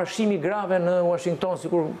zgjodh marshimi grave në Washington,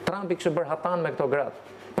 sikur Trumpi kishte bërë hatan me këto gratë.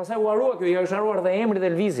 Pastaj u harua kjo, ja është haruar dhe emri dhe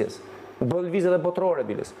lëvizjes. U bë lëvizje dhe botërore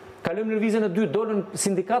biles. Kalojmë në lëvizjen e dytë, dolën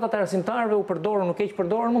sindikatat e arsimtarëve, u përdorën, u keq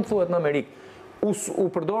përdorën, mund thuhet në Amerikë. U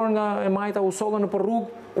përdorën nga e majta, u sollën nëpër rrugë,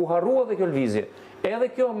 u harrua dhe kjo lëvizje.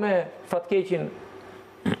 Edhe kjo me fatkeqin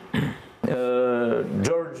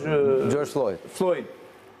George Floyd.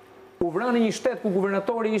 U vranë një shtet ku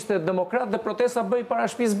guvernatori ishte demokrat dhe protesta bëi para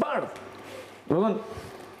shtëpisë bardhë.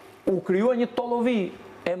 U kryua një tollovi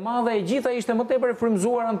e madhe e gjitha ishte më tepër e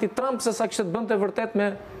frymzuar anti-Trump se sa kishte të bënte vërtet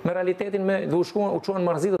me realitetin dhe u çuan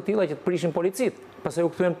marrëzi të tilla që të prishin policit. Pastaj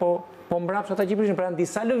u kthyen po mbrapsht ata që prishin, pra janë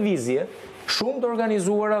disa lëvizje shumë të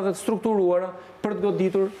organizuara dhe të strukturuara për të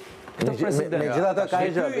goditur këtë president. Megjithatë ka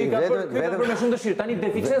vetëm me shumë dëshirë. Tani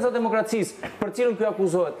deficienca e demokracisë për cilën ky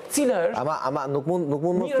akuzohet, cila është? Ama nuk mund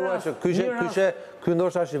mos thuaj që ky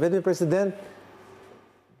ndoshta është vetëm president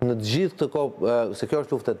në të gjithë të kohë, se kjo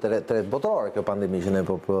është luftë e tretë botërore, kjo pandemi që ne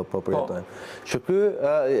po përjetojmë. Që ky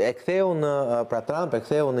e ktheu pra Trump e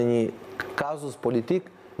ktheu në një kazus politik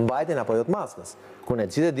mbajtjen apo jo të maskës. Ku ne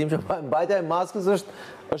gjithë e dim që mbajtja e maskës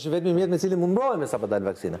është vetëm mjet me cilin mund mbrojmë sa po dalë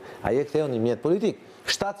vaksina. Ai e ktheu në një mjet politik.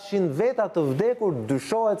 700 veta të vdekur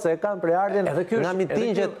dyshohet se e kanë preardhjen nga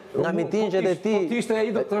mitingjet e tij. Po ishte ai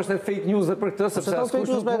do të thoshte fake news dhe për këtë sepse askush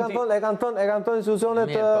nuk e kanë thënë institucionet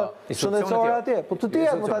shëndetësore atje. Po të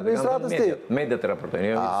tjerë, po të administratës ti. Mediat raportojnë,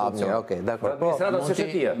 jo institucionet. Okej, dakor. Administrata është e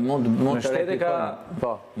tij.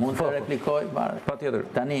 Mund të replikoj, patjetër.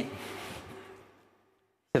 Tani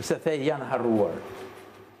sepse the janë harruar.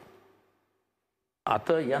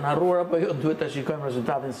 Atë janë harruar apo jo, duhet të shikojmë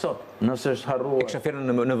rezultatin sot. Nëse është harruar. E kisha fjalën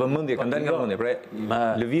në vëmendje, kanë dalë nga vëmendje, pra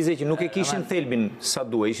lëvizje që nuk e kishin thelbin sa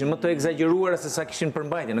duhet, ishin më të egzageruara se sa kishin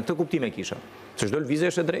përmbajtje. Në këtë kuptim e kisha. Se çdo lëvizje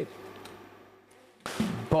është e drejtë.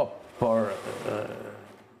 Po, por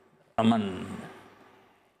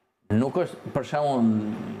nuk është për shembull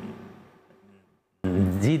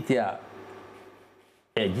nxitja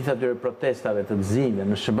e gjitha atyre protestave të gëzimeve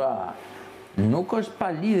në SHBA nuk është pa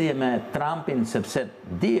lidhje me Trumpin, sepse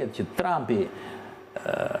dihet që Trumpi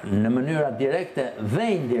në mënyra direkte dhe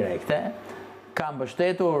indirekte ka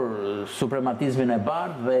mbështetur suprematizmin e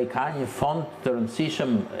bardhë dhe ka një fond të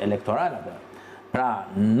rëndësishëm elektoral atë. Pra,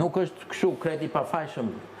 nuk është kështu kreti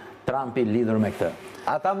pafajshëm Trumpi lidhur me këtë.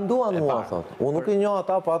 Ata më duan mua, thot. Unë nuk i njoh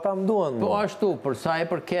ata, po ata më duan mua. Po ashtu, për sa i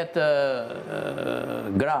përket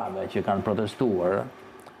grave që kanë protestuar,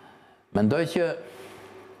 mendoj që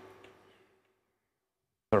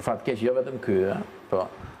për fat keq jo vetëm ky, po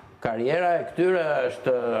karriera e këtyre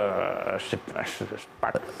është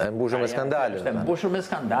e mbushur me skandale. Është e mbushur me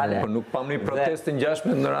skandale. Po nuk pamni protestë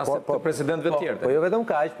ngjashme në rast të presidentëve të tjerë. Po jo vetëm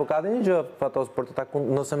kaq, po ka edhe një gjë fatos për të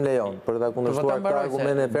nëse më lejon, për të kundërshtuar këtë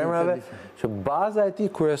argumentin e femrave, që baza e tij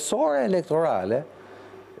kryesore elektorale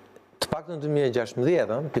të paktën në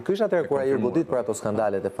 2016, pikërisht atëherë kur ai godit për ato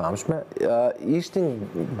skandalet e famshme, ishin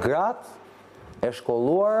gratë e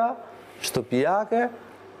shkolluara shtëpiake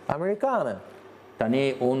amerikane. Tani,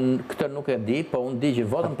 unë këtë nuk e di, po unë di që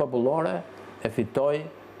votën popullore e fitoi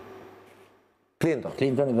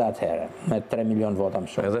Clintoni dhe atëherë, me 3 milion vota më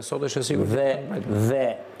shumë. Edhe sot është e sigurt. Dhe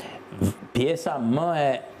pjesa më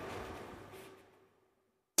e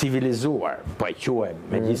civilizuar, po e quajmë,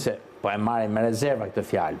 megjithëse po e marrim me rezerva këtë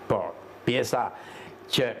fjalë, por pjesa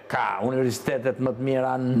që ka universitetet më të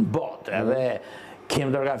mira në botë, edhe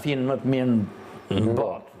kinematografinë më të mirë në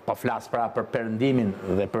botë, po flas pra për perëndimin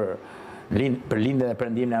dhe për lindjen e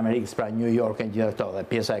perëndimin e Amerikës, pra New York e gjithë këto, dhe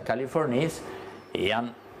pjesa e Kalifornisë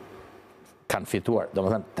kanë fituar.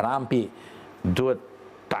 Domethënë Trumpi duhet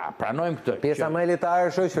ta pranojmë këtë. Pjesa më elitare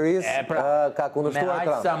e shoqërisë ka kundërshtuar Trump.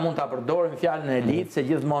 Me aq sa mund ta përdorim fjalën elitë, se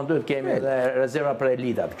gjithmonë duhet kemi edhe rezerva për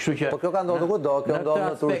elitat. Kështu që po kjo ka ndodhur kudo, kjo ndodh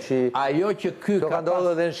në Turqi. Ajo që ky ka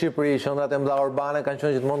ndodhur edhe në Shqipëri, qendrat e mëdha urbane kanë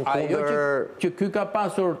qenë gjithmonë kundër. Ajo që ky ka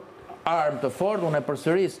pasur armë të fortë, unë e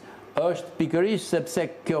përsëris, është pikërisht sepse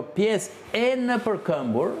kjo pjesë e në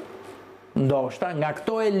përkëmbur, ndoshta nga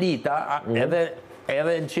këto elita,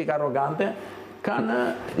 edhe në çik arrogante,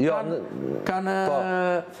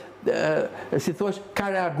 si thua, ka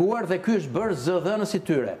reaguar dhe ky është bërë zëdhënës i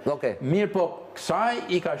tyre. Mirë po, kësaj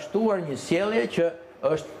i ka shtuar një sjellje që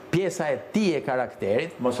është pjesa e tij e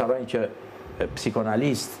karakterit, mos harrojnë që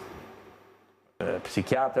psikanalist,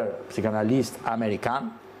 psikanalist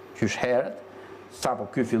amerikan, qysh herët, sa po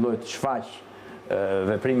ky filloi të shfaq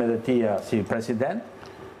veprimet e tija si president,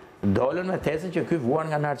 dolën me tezën që ky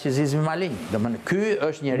vuan nga narcisizmi malign. Domethënë ky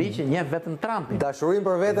është njeri që njeh vetëm Trumpin. Dashurinë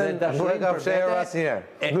për veten nuk e ka fshehur asnjëherë.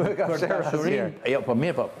 Nuk e ka fshehur asnjëherë. Jo, po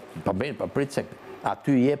mirë, po prit se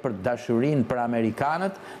aty je për dashurinë për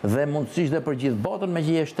amerikanët dhe mundësisht dhe për gjithë botën, me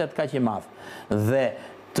që je shtet kaq i madh. Dhe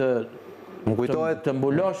të të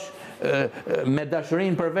mbulosh me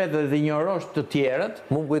dashurinë për vetë dhe injorosh të tjerët.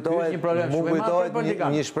 Mund kujtohet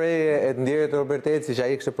një shprehje e të ndjerit Robert Eci që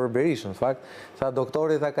ai kishte për Berishën, fakt, sa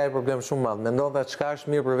doktori tha ka një problem shumë madh. Mendon se çka është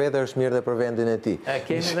mirë për vetë është mirë edhe për vendin e tij.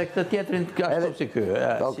 Kemi edhe këtë tjetrin ashtu si ky.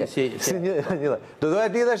 Do doja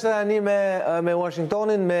të lidhesh tani me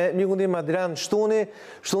Washingtonin, me mikun tim Adrian Shtuni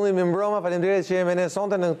mi mbroma, faleminderit që jemi ne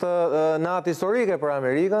sonte në këtë natë historike për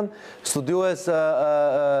Amerikën, studiues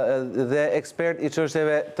dhe ekspert i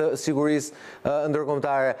çështjeve të sigurisë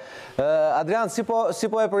ndërkombëtare. Adrian, si po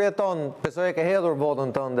e përjeton, besoj e ke hedhur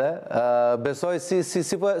votën tënde, besoj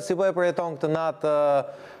si po e përjeton këtë natë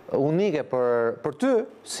unike për ty,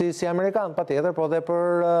 si Amerikan, patjetër, po dhe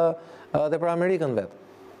për Amerikën vetë.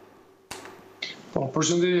 Po,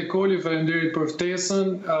 përshëndetje Koli, faleminderit për ftesën.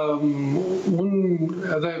 Unë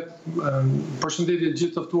edhe përshëndetje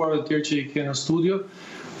gjithë të ftuarve të tjerë që i ke në studio.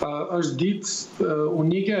 Është ditë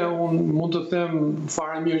unike, unë mund të them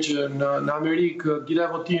fare mirë që në Amerikë dita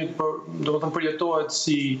e votimit domethënë përjetohet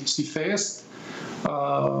si fest.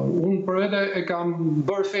 Unë për vete e kam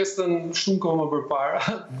bërë festën shumë kohë më përpara,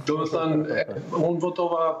 domethënë unë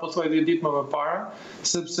votova pothuaj 10 ditë më përpara,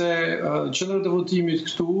 sepse qendrat e votimit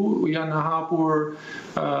këtu janë hapur,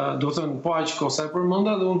 domethënë po aq kohë sa e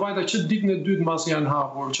përmenda, dhe unë vajta që ditën e dytë mbas janë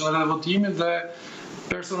hapur qendrat e votimit dhe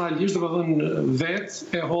personalisht, domethënë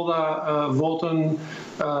vetë e hodha votën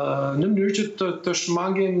në mënyrë që të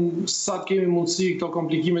shmangin sa të kemi mundësi këto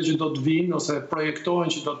komplikime që do të vinë ose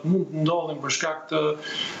projektohen që do të mund të ndodhin për shkak të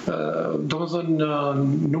domethënë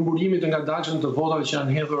numërimit të ngadalshëm të votave që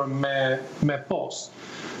janë hedhur me postë.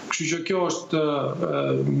 Kështu që kjo është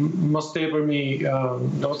më së tepërmi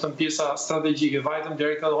domethënë pjesa strategjike, vajtëm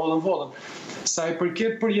direkt të hodhëm votën. Sa i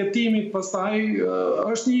përket përjetimit, pastaj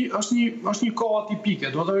është një kohë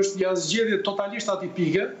atipike, domethënë është një zgjedhje totalisht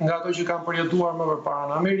atipike nga ato që kanë përjetuar më përpara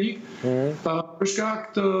në Amerikë, për shkak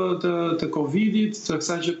të Covidit, të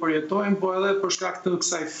kësaj që përjetojmë, po edhe për shkak të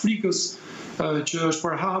kësaj frikës që është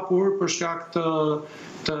përhapur, për shkak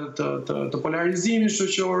të polarizimit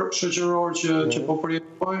shoqëror që po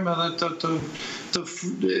përjetojmë edhe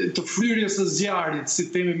të fryrjes së zjarrit, si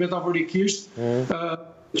themi metaforikisht,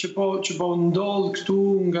 që po ndodh këtu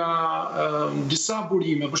nga disa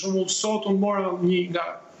burime. Për shembull, sot unë mora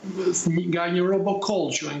nga një robocall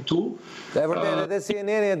që janë këtu. E vërtetë, edhe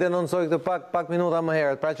CNN e denoncoi këtë pak minuta më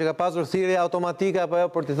herët, pra që ka pasur thirrje automatike apo jo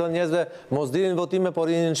për t'i thënë njerëzve mos dilin votime, por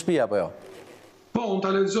rinin në shtëpi apo jo. Po, unë ta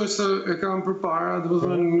lexoj se e kam përpara,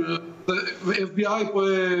 domethënë FBI po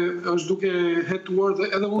është duke hetuar dhe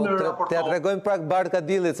edhe unë raportoj. T'ia tregojmë pak Bart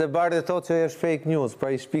Kadillit se Barti thotë që është fake news, pra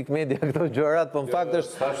i shpik media këto gjërat, po në fakt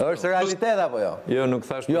është realitet apo jo? Jo, nuk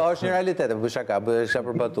thash. Jo, është një realitet, po shaka, bëhesha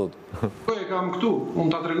për batut. Po e kam këtu,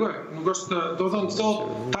 unë ta tregoj. Nuk është, domethënë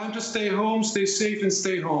thotë time to stay home, stay safe and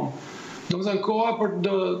stay home. Domethënë koha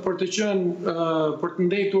për të qenë për të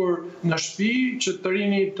ndetur në shtëpi, që të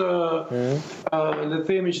rinit le të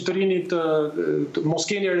themi që të rinit mos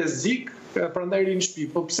keni rrezik, prandaj rini në shtëpi.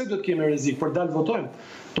 Po pse do të kemi rrezik për dalë votojmë?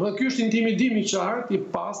 Domethënë ky është intimidim i qartë, i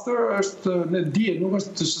pastër, është ne dihet, nuk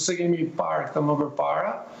është se kemi parë këtë më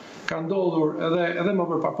përpara. Ka ndodhur edhe më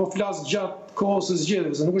përpara. Po flas gjatë kohës së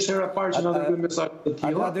zgjedhjeve, se nuk është hera e parë që na dërgojnë mesazhe të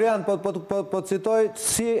tilla. Adrian, po citoj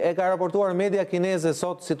si e ka raportuar media kineze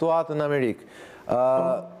sot situatën në Amerikë.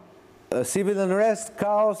 Civil unrest,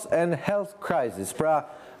 chaos and health crisis. Pra,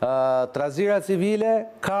 trazira civile,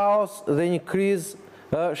 kaos dhe një krizë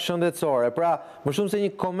shëndetësore. Pra, më shumë se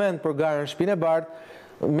një koment për garën shtëpinë e Bart,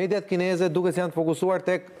 mediat kineze duke si janë të fokusuar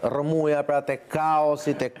tek rëmuja, pra tek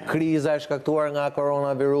kaosi, tek kriza e shkaktuar nga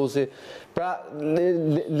koronavirusi. Pra,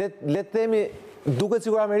 le të themi, duke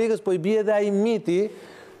sigur Amerikës, po i bie edhe ai miti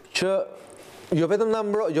që jo vetëm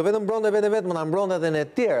mbronte vetë, më na mbronte edhe ne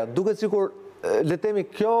të tjerë. Duke sigur, le të themi,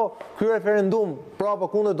 ky referendum pro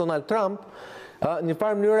apo kundër Donald Trump, një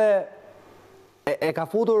farë mënyre e ka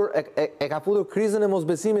futur krizën e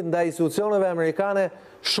mosbesimit ndaj institucioneve amerikane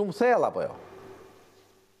shumë thellë apo jo?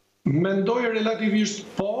 Mendoj relativisht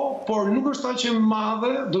po, por nuk është aq e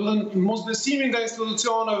madhe, domethënë mosbesimi nga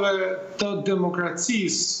institucioneve të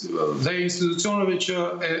demokracisë dhe institucioneve që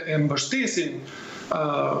e mbështesin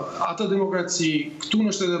atë demokraci këtu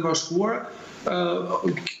në Shtetet e Bashkuara,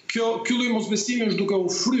 ky lloj mosbesimi është duke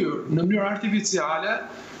u fryrë në mënyrë artificiale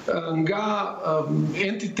nga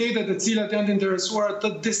entitetet e cilat janë të interesuara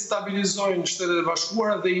të destabilizojnë Shtetet e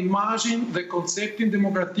Bashkuara dhe imazhin dhe konceptin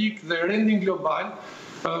demokratik dhe rendin global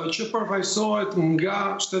që përfaqësohet nga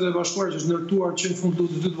Shtetet e Bashkuara që është ndërtuar që në fund të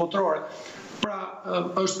dytë votërore. Pra,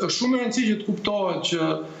 është shumë e rëndësishme që të kuptohet që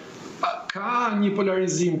ka një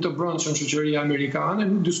polarizim të brendshëm shoqëria amerikane,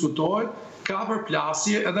 nuk diskutohet, ka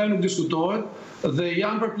përplasje, edhe nuk diskutohet, dhe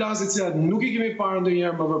janë përplasje që nuk i kemi parë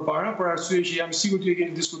ndonjëherë më përpara, për arsye që jam sigurt ju e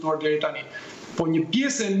keni diskutuar deri tani. Po një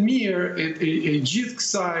pjesë e mirë e gjithë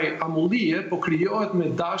kësaj amullie po krijohet me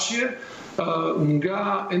dashje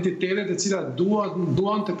nga entitetet e cilat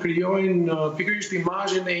duan të krijojnë pikërisht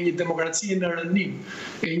imazhin e një demokracie në rëndim,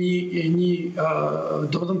 e një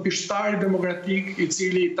domethënë pishtari demokratik i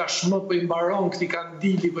cili tashmë po i mbaron këtij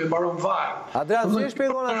kandili, po i mbaron vajin. Adrian, si e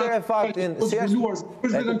shpjegon atëherë faktin, si e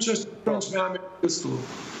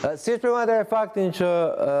shpjegon atëherë faktin që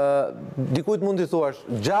dikujt mund t'i thuash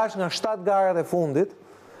 6 nga 7 garat e fundit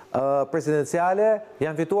presidenciale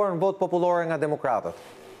janë fituar në votë popullore nga demokratët.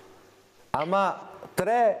 Ama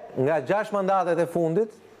 3 nga 6 mandatet e fundit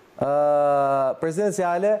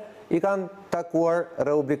presidenciale i kanë takuar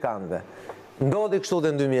republikanëve. Ndodhi kështu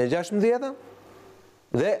dhe në 2016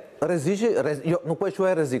 dhe rreziqi, nuk po e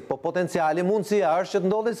quaj rrezik, po potenciali, mundësia është që të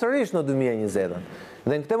ndodhi sërish në 2020.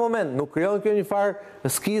 Dhe në këtë moment nuk krijon kjo një farë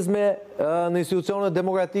skizme në institucionet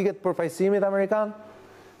demokratike të përfaqësimit amerikan?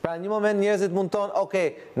 Pra një moment njerëzit mund tonë, okej,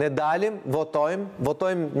 ne dalim, votojmë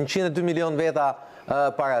 102 milion veta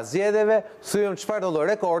para zgjedhjeve, thyem çfarë do lloj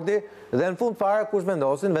rekordi dhe në fund fare kush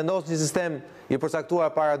vendosin një sistem i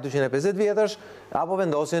përcaktuar para 250 vjetësh apo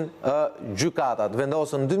vendosin gjykatat,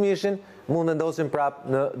 vendosën 2000-shin, mund vendosin prap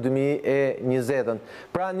në 2020-ën.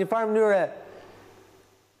 Pra një farë mënyre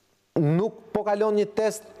nuk po kalon një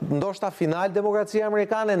test ndoshta final demokracia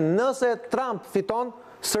amerikane nëse Trump fiton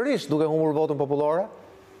sërish duke humbur votën popullore?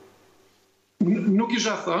 Nuk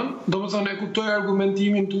isha thënë, domethënë e kuptoj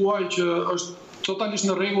argumentimin tuaj që është totalisht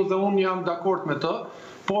në rregull dhe unë jam dakord me të,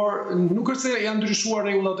 por nuk është se janë ndryshuar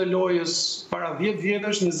rregullat e lojës para 10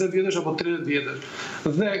 vjetësh, 20 vjetësh apo 30 vjetësh.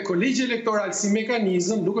 Dhe kolegji elektoral si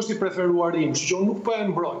mekanizëm nuk është i preferuar im, kështu që unë nuk po e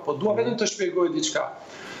mbroj, po dua vetëm të shpjegoj diçka.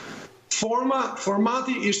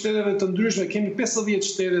 Formati i shteteve të ndryshme, kemi 50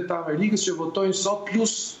 shtete të Amerikës që votojnë sot,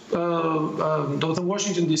 plus do të thënë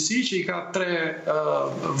Washington DC që i ka 3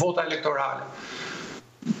 vota elektorale.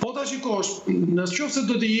 Po ta shikosh, nëse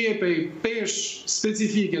do të jepej peshë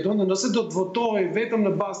specifike, nëse do të votojë vetëm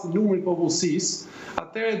në bazë të numrit popullsisë,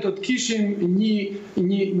 atëherë do të kishim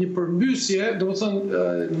një përmbysje, do të thënë,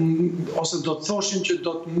 ose do të thoshim që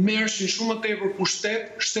do të merrshin shumë më tepër pushtet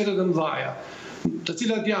shtetet e mëdha, të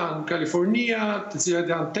cilat janë Kalifornia, të cilat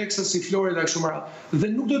janë Texas, si Florida kështu me radhë, dhe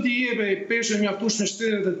nuk do t'i jepej peshë mjaftueshme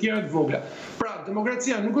shtetet e tjera të vogla. Pra,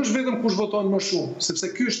 demokracia nuk është vetëm kush voton më shumë, sepse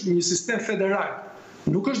ky është një sistem federal.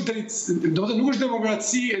 Nuk është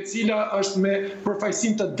demokraci e cila është me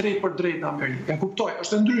përfaqësim të drejtë për drejtë në Amerikë. E kuptoj,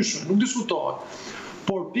 është e ndryshme, nuk diskutohet.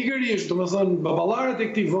 Por pikërisht, domethënë, baballarët e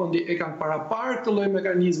këtij vendi e kanë paraparë këtë lloj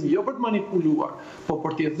mekanizmi jo për të manipuluar, por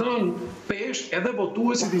për t'i dhënë peshë edhe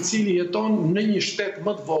votuesit i cili jeton në një shtet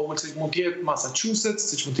më të vogël, siç mund të jetë Massachusetts,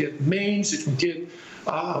 siç mund të jetë Maine, siç mund të jetë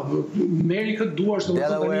Amerikët duash,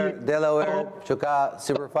 Delaware, që ka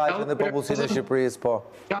sipërfaqe në popullsinë e Shqipërisë, po.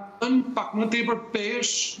 Ka dhënë pak më tepër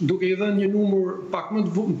peshë, duke i dhënë një numër pak më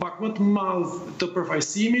të madh të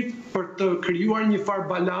përfaqësimit për të krijuar një farë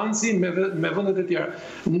balanci me vendet e tjera.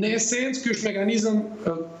 Në esencë, ky është mekanizëm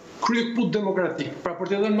kryekput demokratik. Pra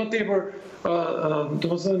për të dhënë më tepër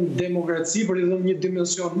domethënë demokraci, për të dhënë një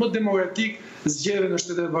dimension më demokratik zgjedhjeve në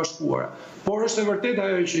Shtetet e Bashkuara. Por është e vërtetë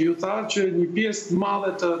ajo që ju thatë që një pjesë të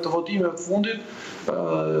madhe të votimeve të fundit,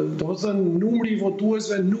 domethënë numri i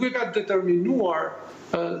votuesve nuk e ka determinuar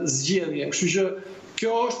zgjedhjen. Kështu që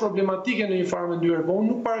kjo është problematike në një farë mënyrë, por unë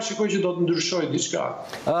nuk parashikoj që do të ndryshojë diçka.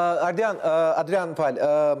 Adrian,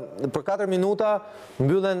 për 4 minuta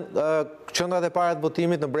mbyllen qendrat e para të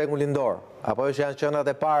votimit në Bregun Lindor. Apo që janë qendrat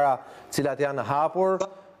e para cilat janë hapur.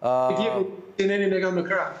 Tinenin e kam në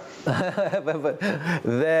krah.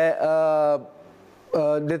 Dhe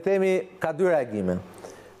le të themi ka 2 reagime.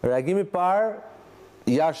 Reagimi i parë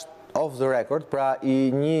jashtë off the record, pra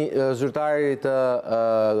i një zyrtari të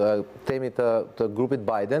grupit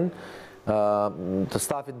Biden, të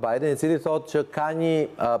stafit Biden, i cili thotë që ka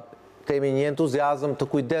një entuziazëm të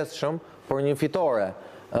kujdesshëm për një fitore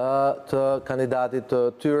të kandidatit të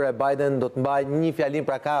tyre. Biden do të mbajë një fjalim,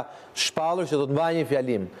 pra ka shpallur që do të mbajë një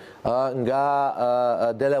fjalim nga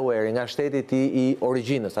Delaware, nga shteti i tij i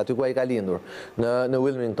origjinës, aty ku ai ka lindur, në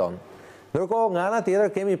Wilmington. Ndërkohë, nga ana tjetër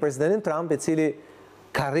kemi presidentin Trump, i cili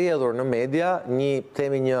ka rrjedhur në media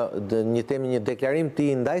një deklarim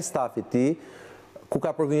ti ndaj stafit ti, ku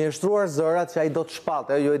ka përgënjeshtruar zërat që ai do të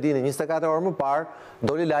shpallte. Ju e dini, 24 orë më parë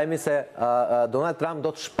doli lajmi se Donald Trump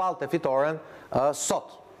do të shpallte fitoren sot,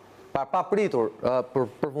 pa pritur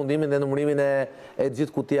përfundimin dhe numërimin e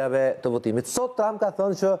gjithë kutijave të votimit. Sot Trump ka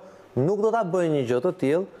thënë që nuk do ta bëjë një gjë të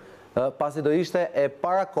tillë pasi do ishte e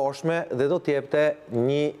parakoshme dhe do t'jepte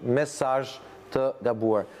një mesazh të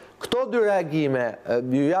gabuar. Këto dy reagime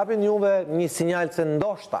ju japin juve një sinjal se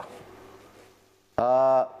ndoshta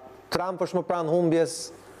Trump është më pranë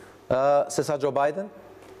humbjes se sa Joe Biden?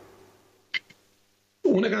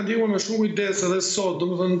 Unë e kanë ndjekur me shumë kujdes edhe sot,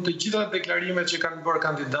 domethënë të gjitha deklarimet që kanë bërë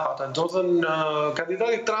kandidatët. Domethënë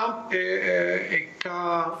kandidati Trump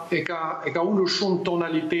e ka ulur shumë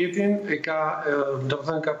tonalitetin,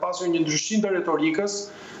 domethënë ka pasur një ndryshim të retorikës,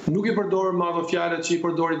 nuk i përdor më ato fjalët që i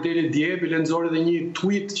përdori deri dje, i lexoi edhe një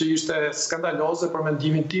tweet që ishte skandaloze për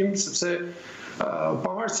mendimin tim, sepse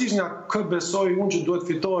pavarësisht nga kë besoj unë që duhet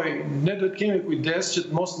fitoj, ne duhet kemi kujdes që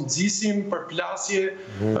të mos nxisim përplasje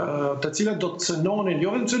të cilat do të cënonin,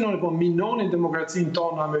 jo vetëm cënonin, po minonin demokracinë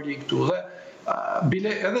tonë në Amerikë këtu. Dhe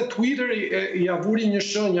edhe Twitter i avuri një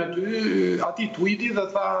shenjë atij tweeti dhe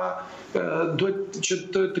tha duhet që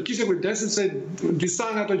të kishte kujdes se disa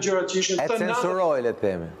nga ato gjërat që ishin të natë. E censuroi, le të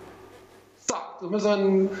themi. Saktë,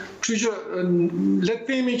 kështu që le të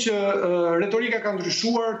themi që retorika ka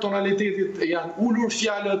ndryshuar, tonalitetit janë ulur,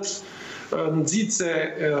 fjalët nxitse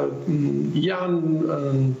janë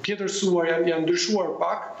tjetërsuar, janë ndryshuar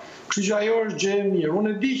pak. Kështu që ajo është gjë e mirë. Unë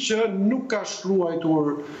e di që nuk ka shkruar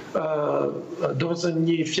domethënë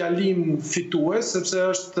një fjalim fitues, sepse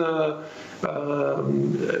është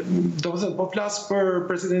domethënë po flas për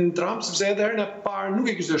presidentin Trump, sepse edhe herën e parë nuk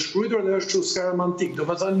e kishte shkruar dhe është kështu skaramantik.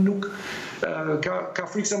 Domethënë nuk ka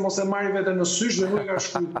frikë se mos e marrë veten në sysh dhe nuk e ka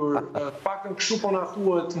shkruar. Paktën kështu po na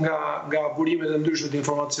thuhet nga burimet e ndryshme të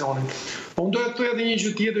informacionit. Po unë do të thoj edhe një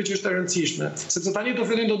gjë tjetër që është e rëndësishme, sepse tani do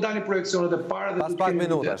fillojnë të dalin projekcionet e para dhe pas pak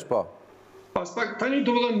minutash, po. Pas pak tani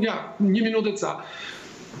do vëllën një minutë ca.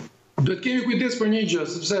 Duhet kemi kujdes për një gjë,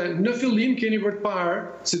 sepse në fillim keni për të parë,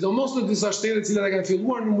 sidomos në disa shtete cilat e kanë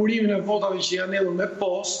filluar numërimin e votave që janë hedhur me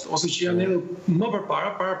post ose që janë hedhur më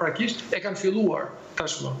përpara, paraprakisht e kanë filluar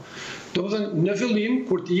tashmë. Domethënë në fillim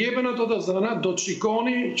kur t'i jepen ato të zëna, do të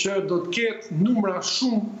shikoni që do të ketë numra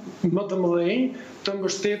shumë më të mëdhenj të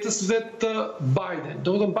mbështetësve të Biden.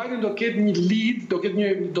 Domethënë Biden do të ketë një lead, do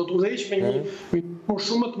të udhëheq me një numër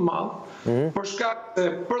shumë më të madh. Për shkak se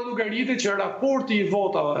për llogaritë që raporti i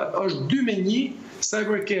votave është 2-1 sa i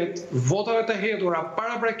përket votave të hedhura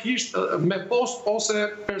paraprakisht me post ose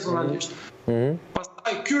personalisht.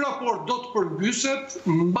 Pastaj ky raport do të përmbyset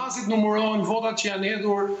mbasi të numërohen votat që janë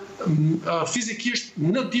hedhur fizikisht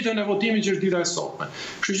në ditën e votimit që është dita e sotme.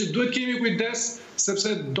 Kështu që duhet kemi kujdes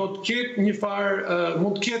sepse do të ketë një farë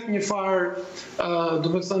mund të ketë një farë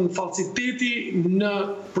domethënë falsiteti në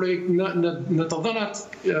të dhënat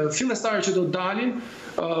fillestare që do të dalin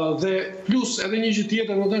dhe plus edhe një gjë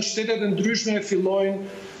tjetër, domethënë shtetet e ndryshme fillojnë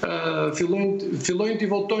të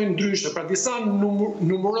votojnë ndryshe. Pra disa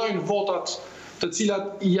numërojnë votat të cilat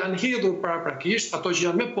janë hedhur paraprakisht, ato që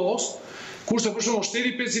janë me post, kurse për shembull shteti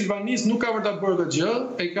i Pensilvanisë nuk ka vërtet bërë këtë gjë,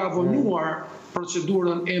 e ka vonuar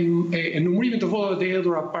procedurën e numërimit të votave të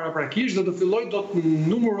hedhura paraprakisht dhe do të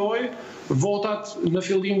numërojë votat në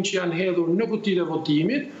fillim që janë hedhur në kutitë e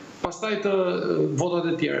votimit, pastaj të votat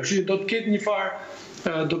e tjera. Kështu që do të ketë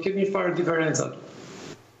një farë diferenca.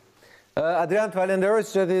 Adrian, falenderoj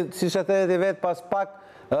siç e thëti vetë pas pak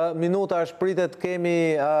minuta shpritet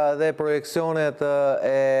kemi dhe projekcionet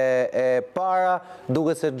e para,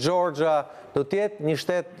 duke se Georgia do tjetë një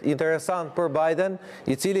shtet interesant për Biden,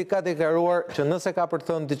 i cili ka deklaruar që nëse ka për të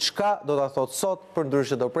thënë diçka, do ta thotë sot, për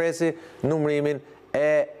ndryshe do presi numërimin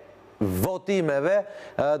e votimeve.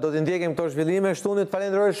 Do t'i ndjekim këto zhvillime, shtunit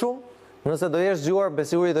falenderoj shumë, nëse do jesh zgjuar,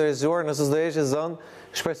 besigurit do jesh zgjuar, nëse do jesh i zënë,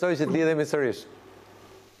 shpresoj që t'lidhemi sërish.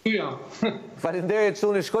 Faleminderit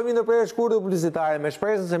Çuni, shkojmë në prerë shkurtë publicitare me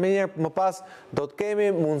shpresën se më pas do të kemi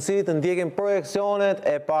mundësi të ndjekim projeksionet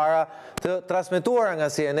e para të transmetuara nga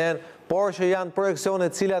CNN, por që janë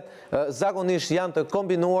projeksionet cilat zakonisht janë të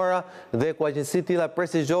kombinuara dhe ku agjensitë tilla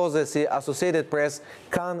prestigjioze si Associated Press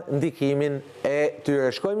kanë ndikimin e tyre.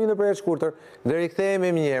 Shkojmë në prerë shkurtër dhe rikthehemi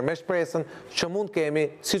më njëherë me shpresën që mund kemi,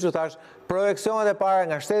 siç u thash, projeksionet e para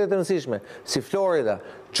nga shtetet e rëndësishme si Florida,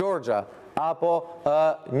 Georgia apo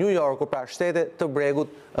New Yorku, pra shtete të bregut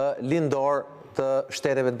lindor të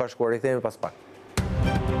Shteteve të Bashkuara. Rikthehemi pas pak.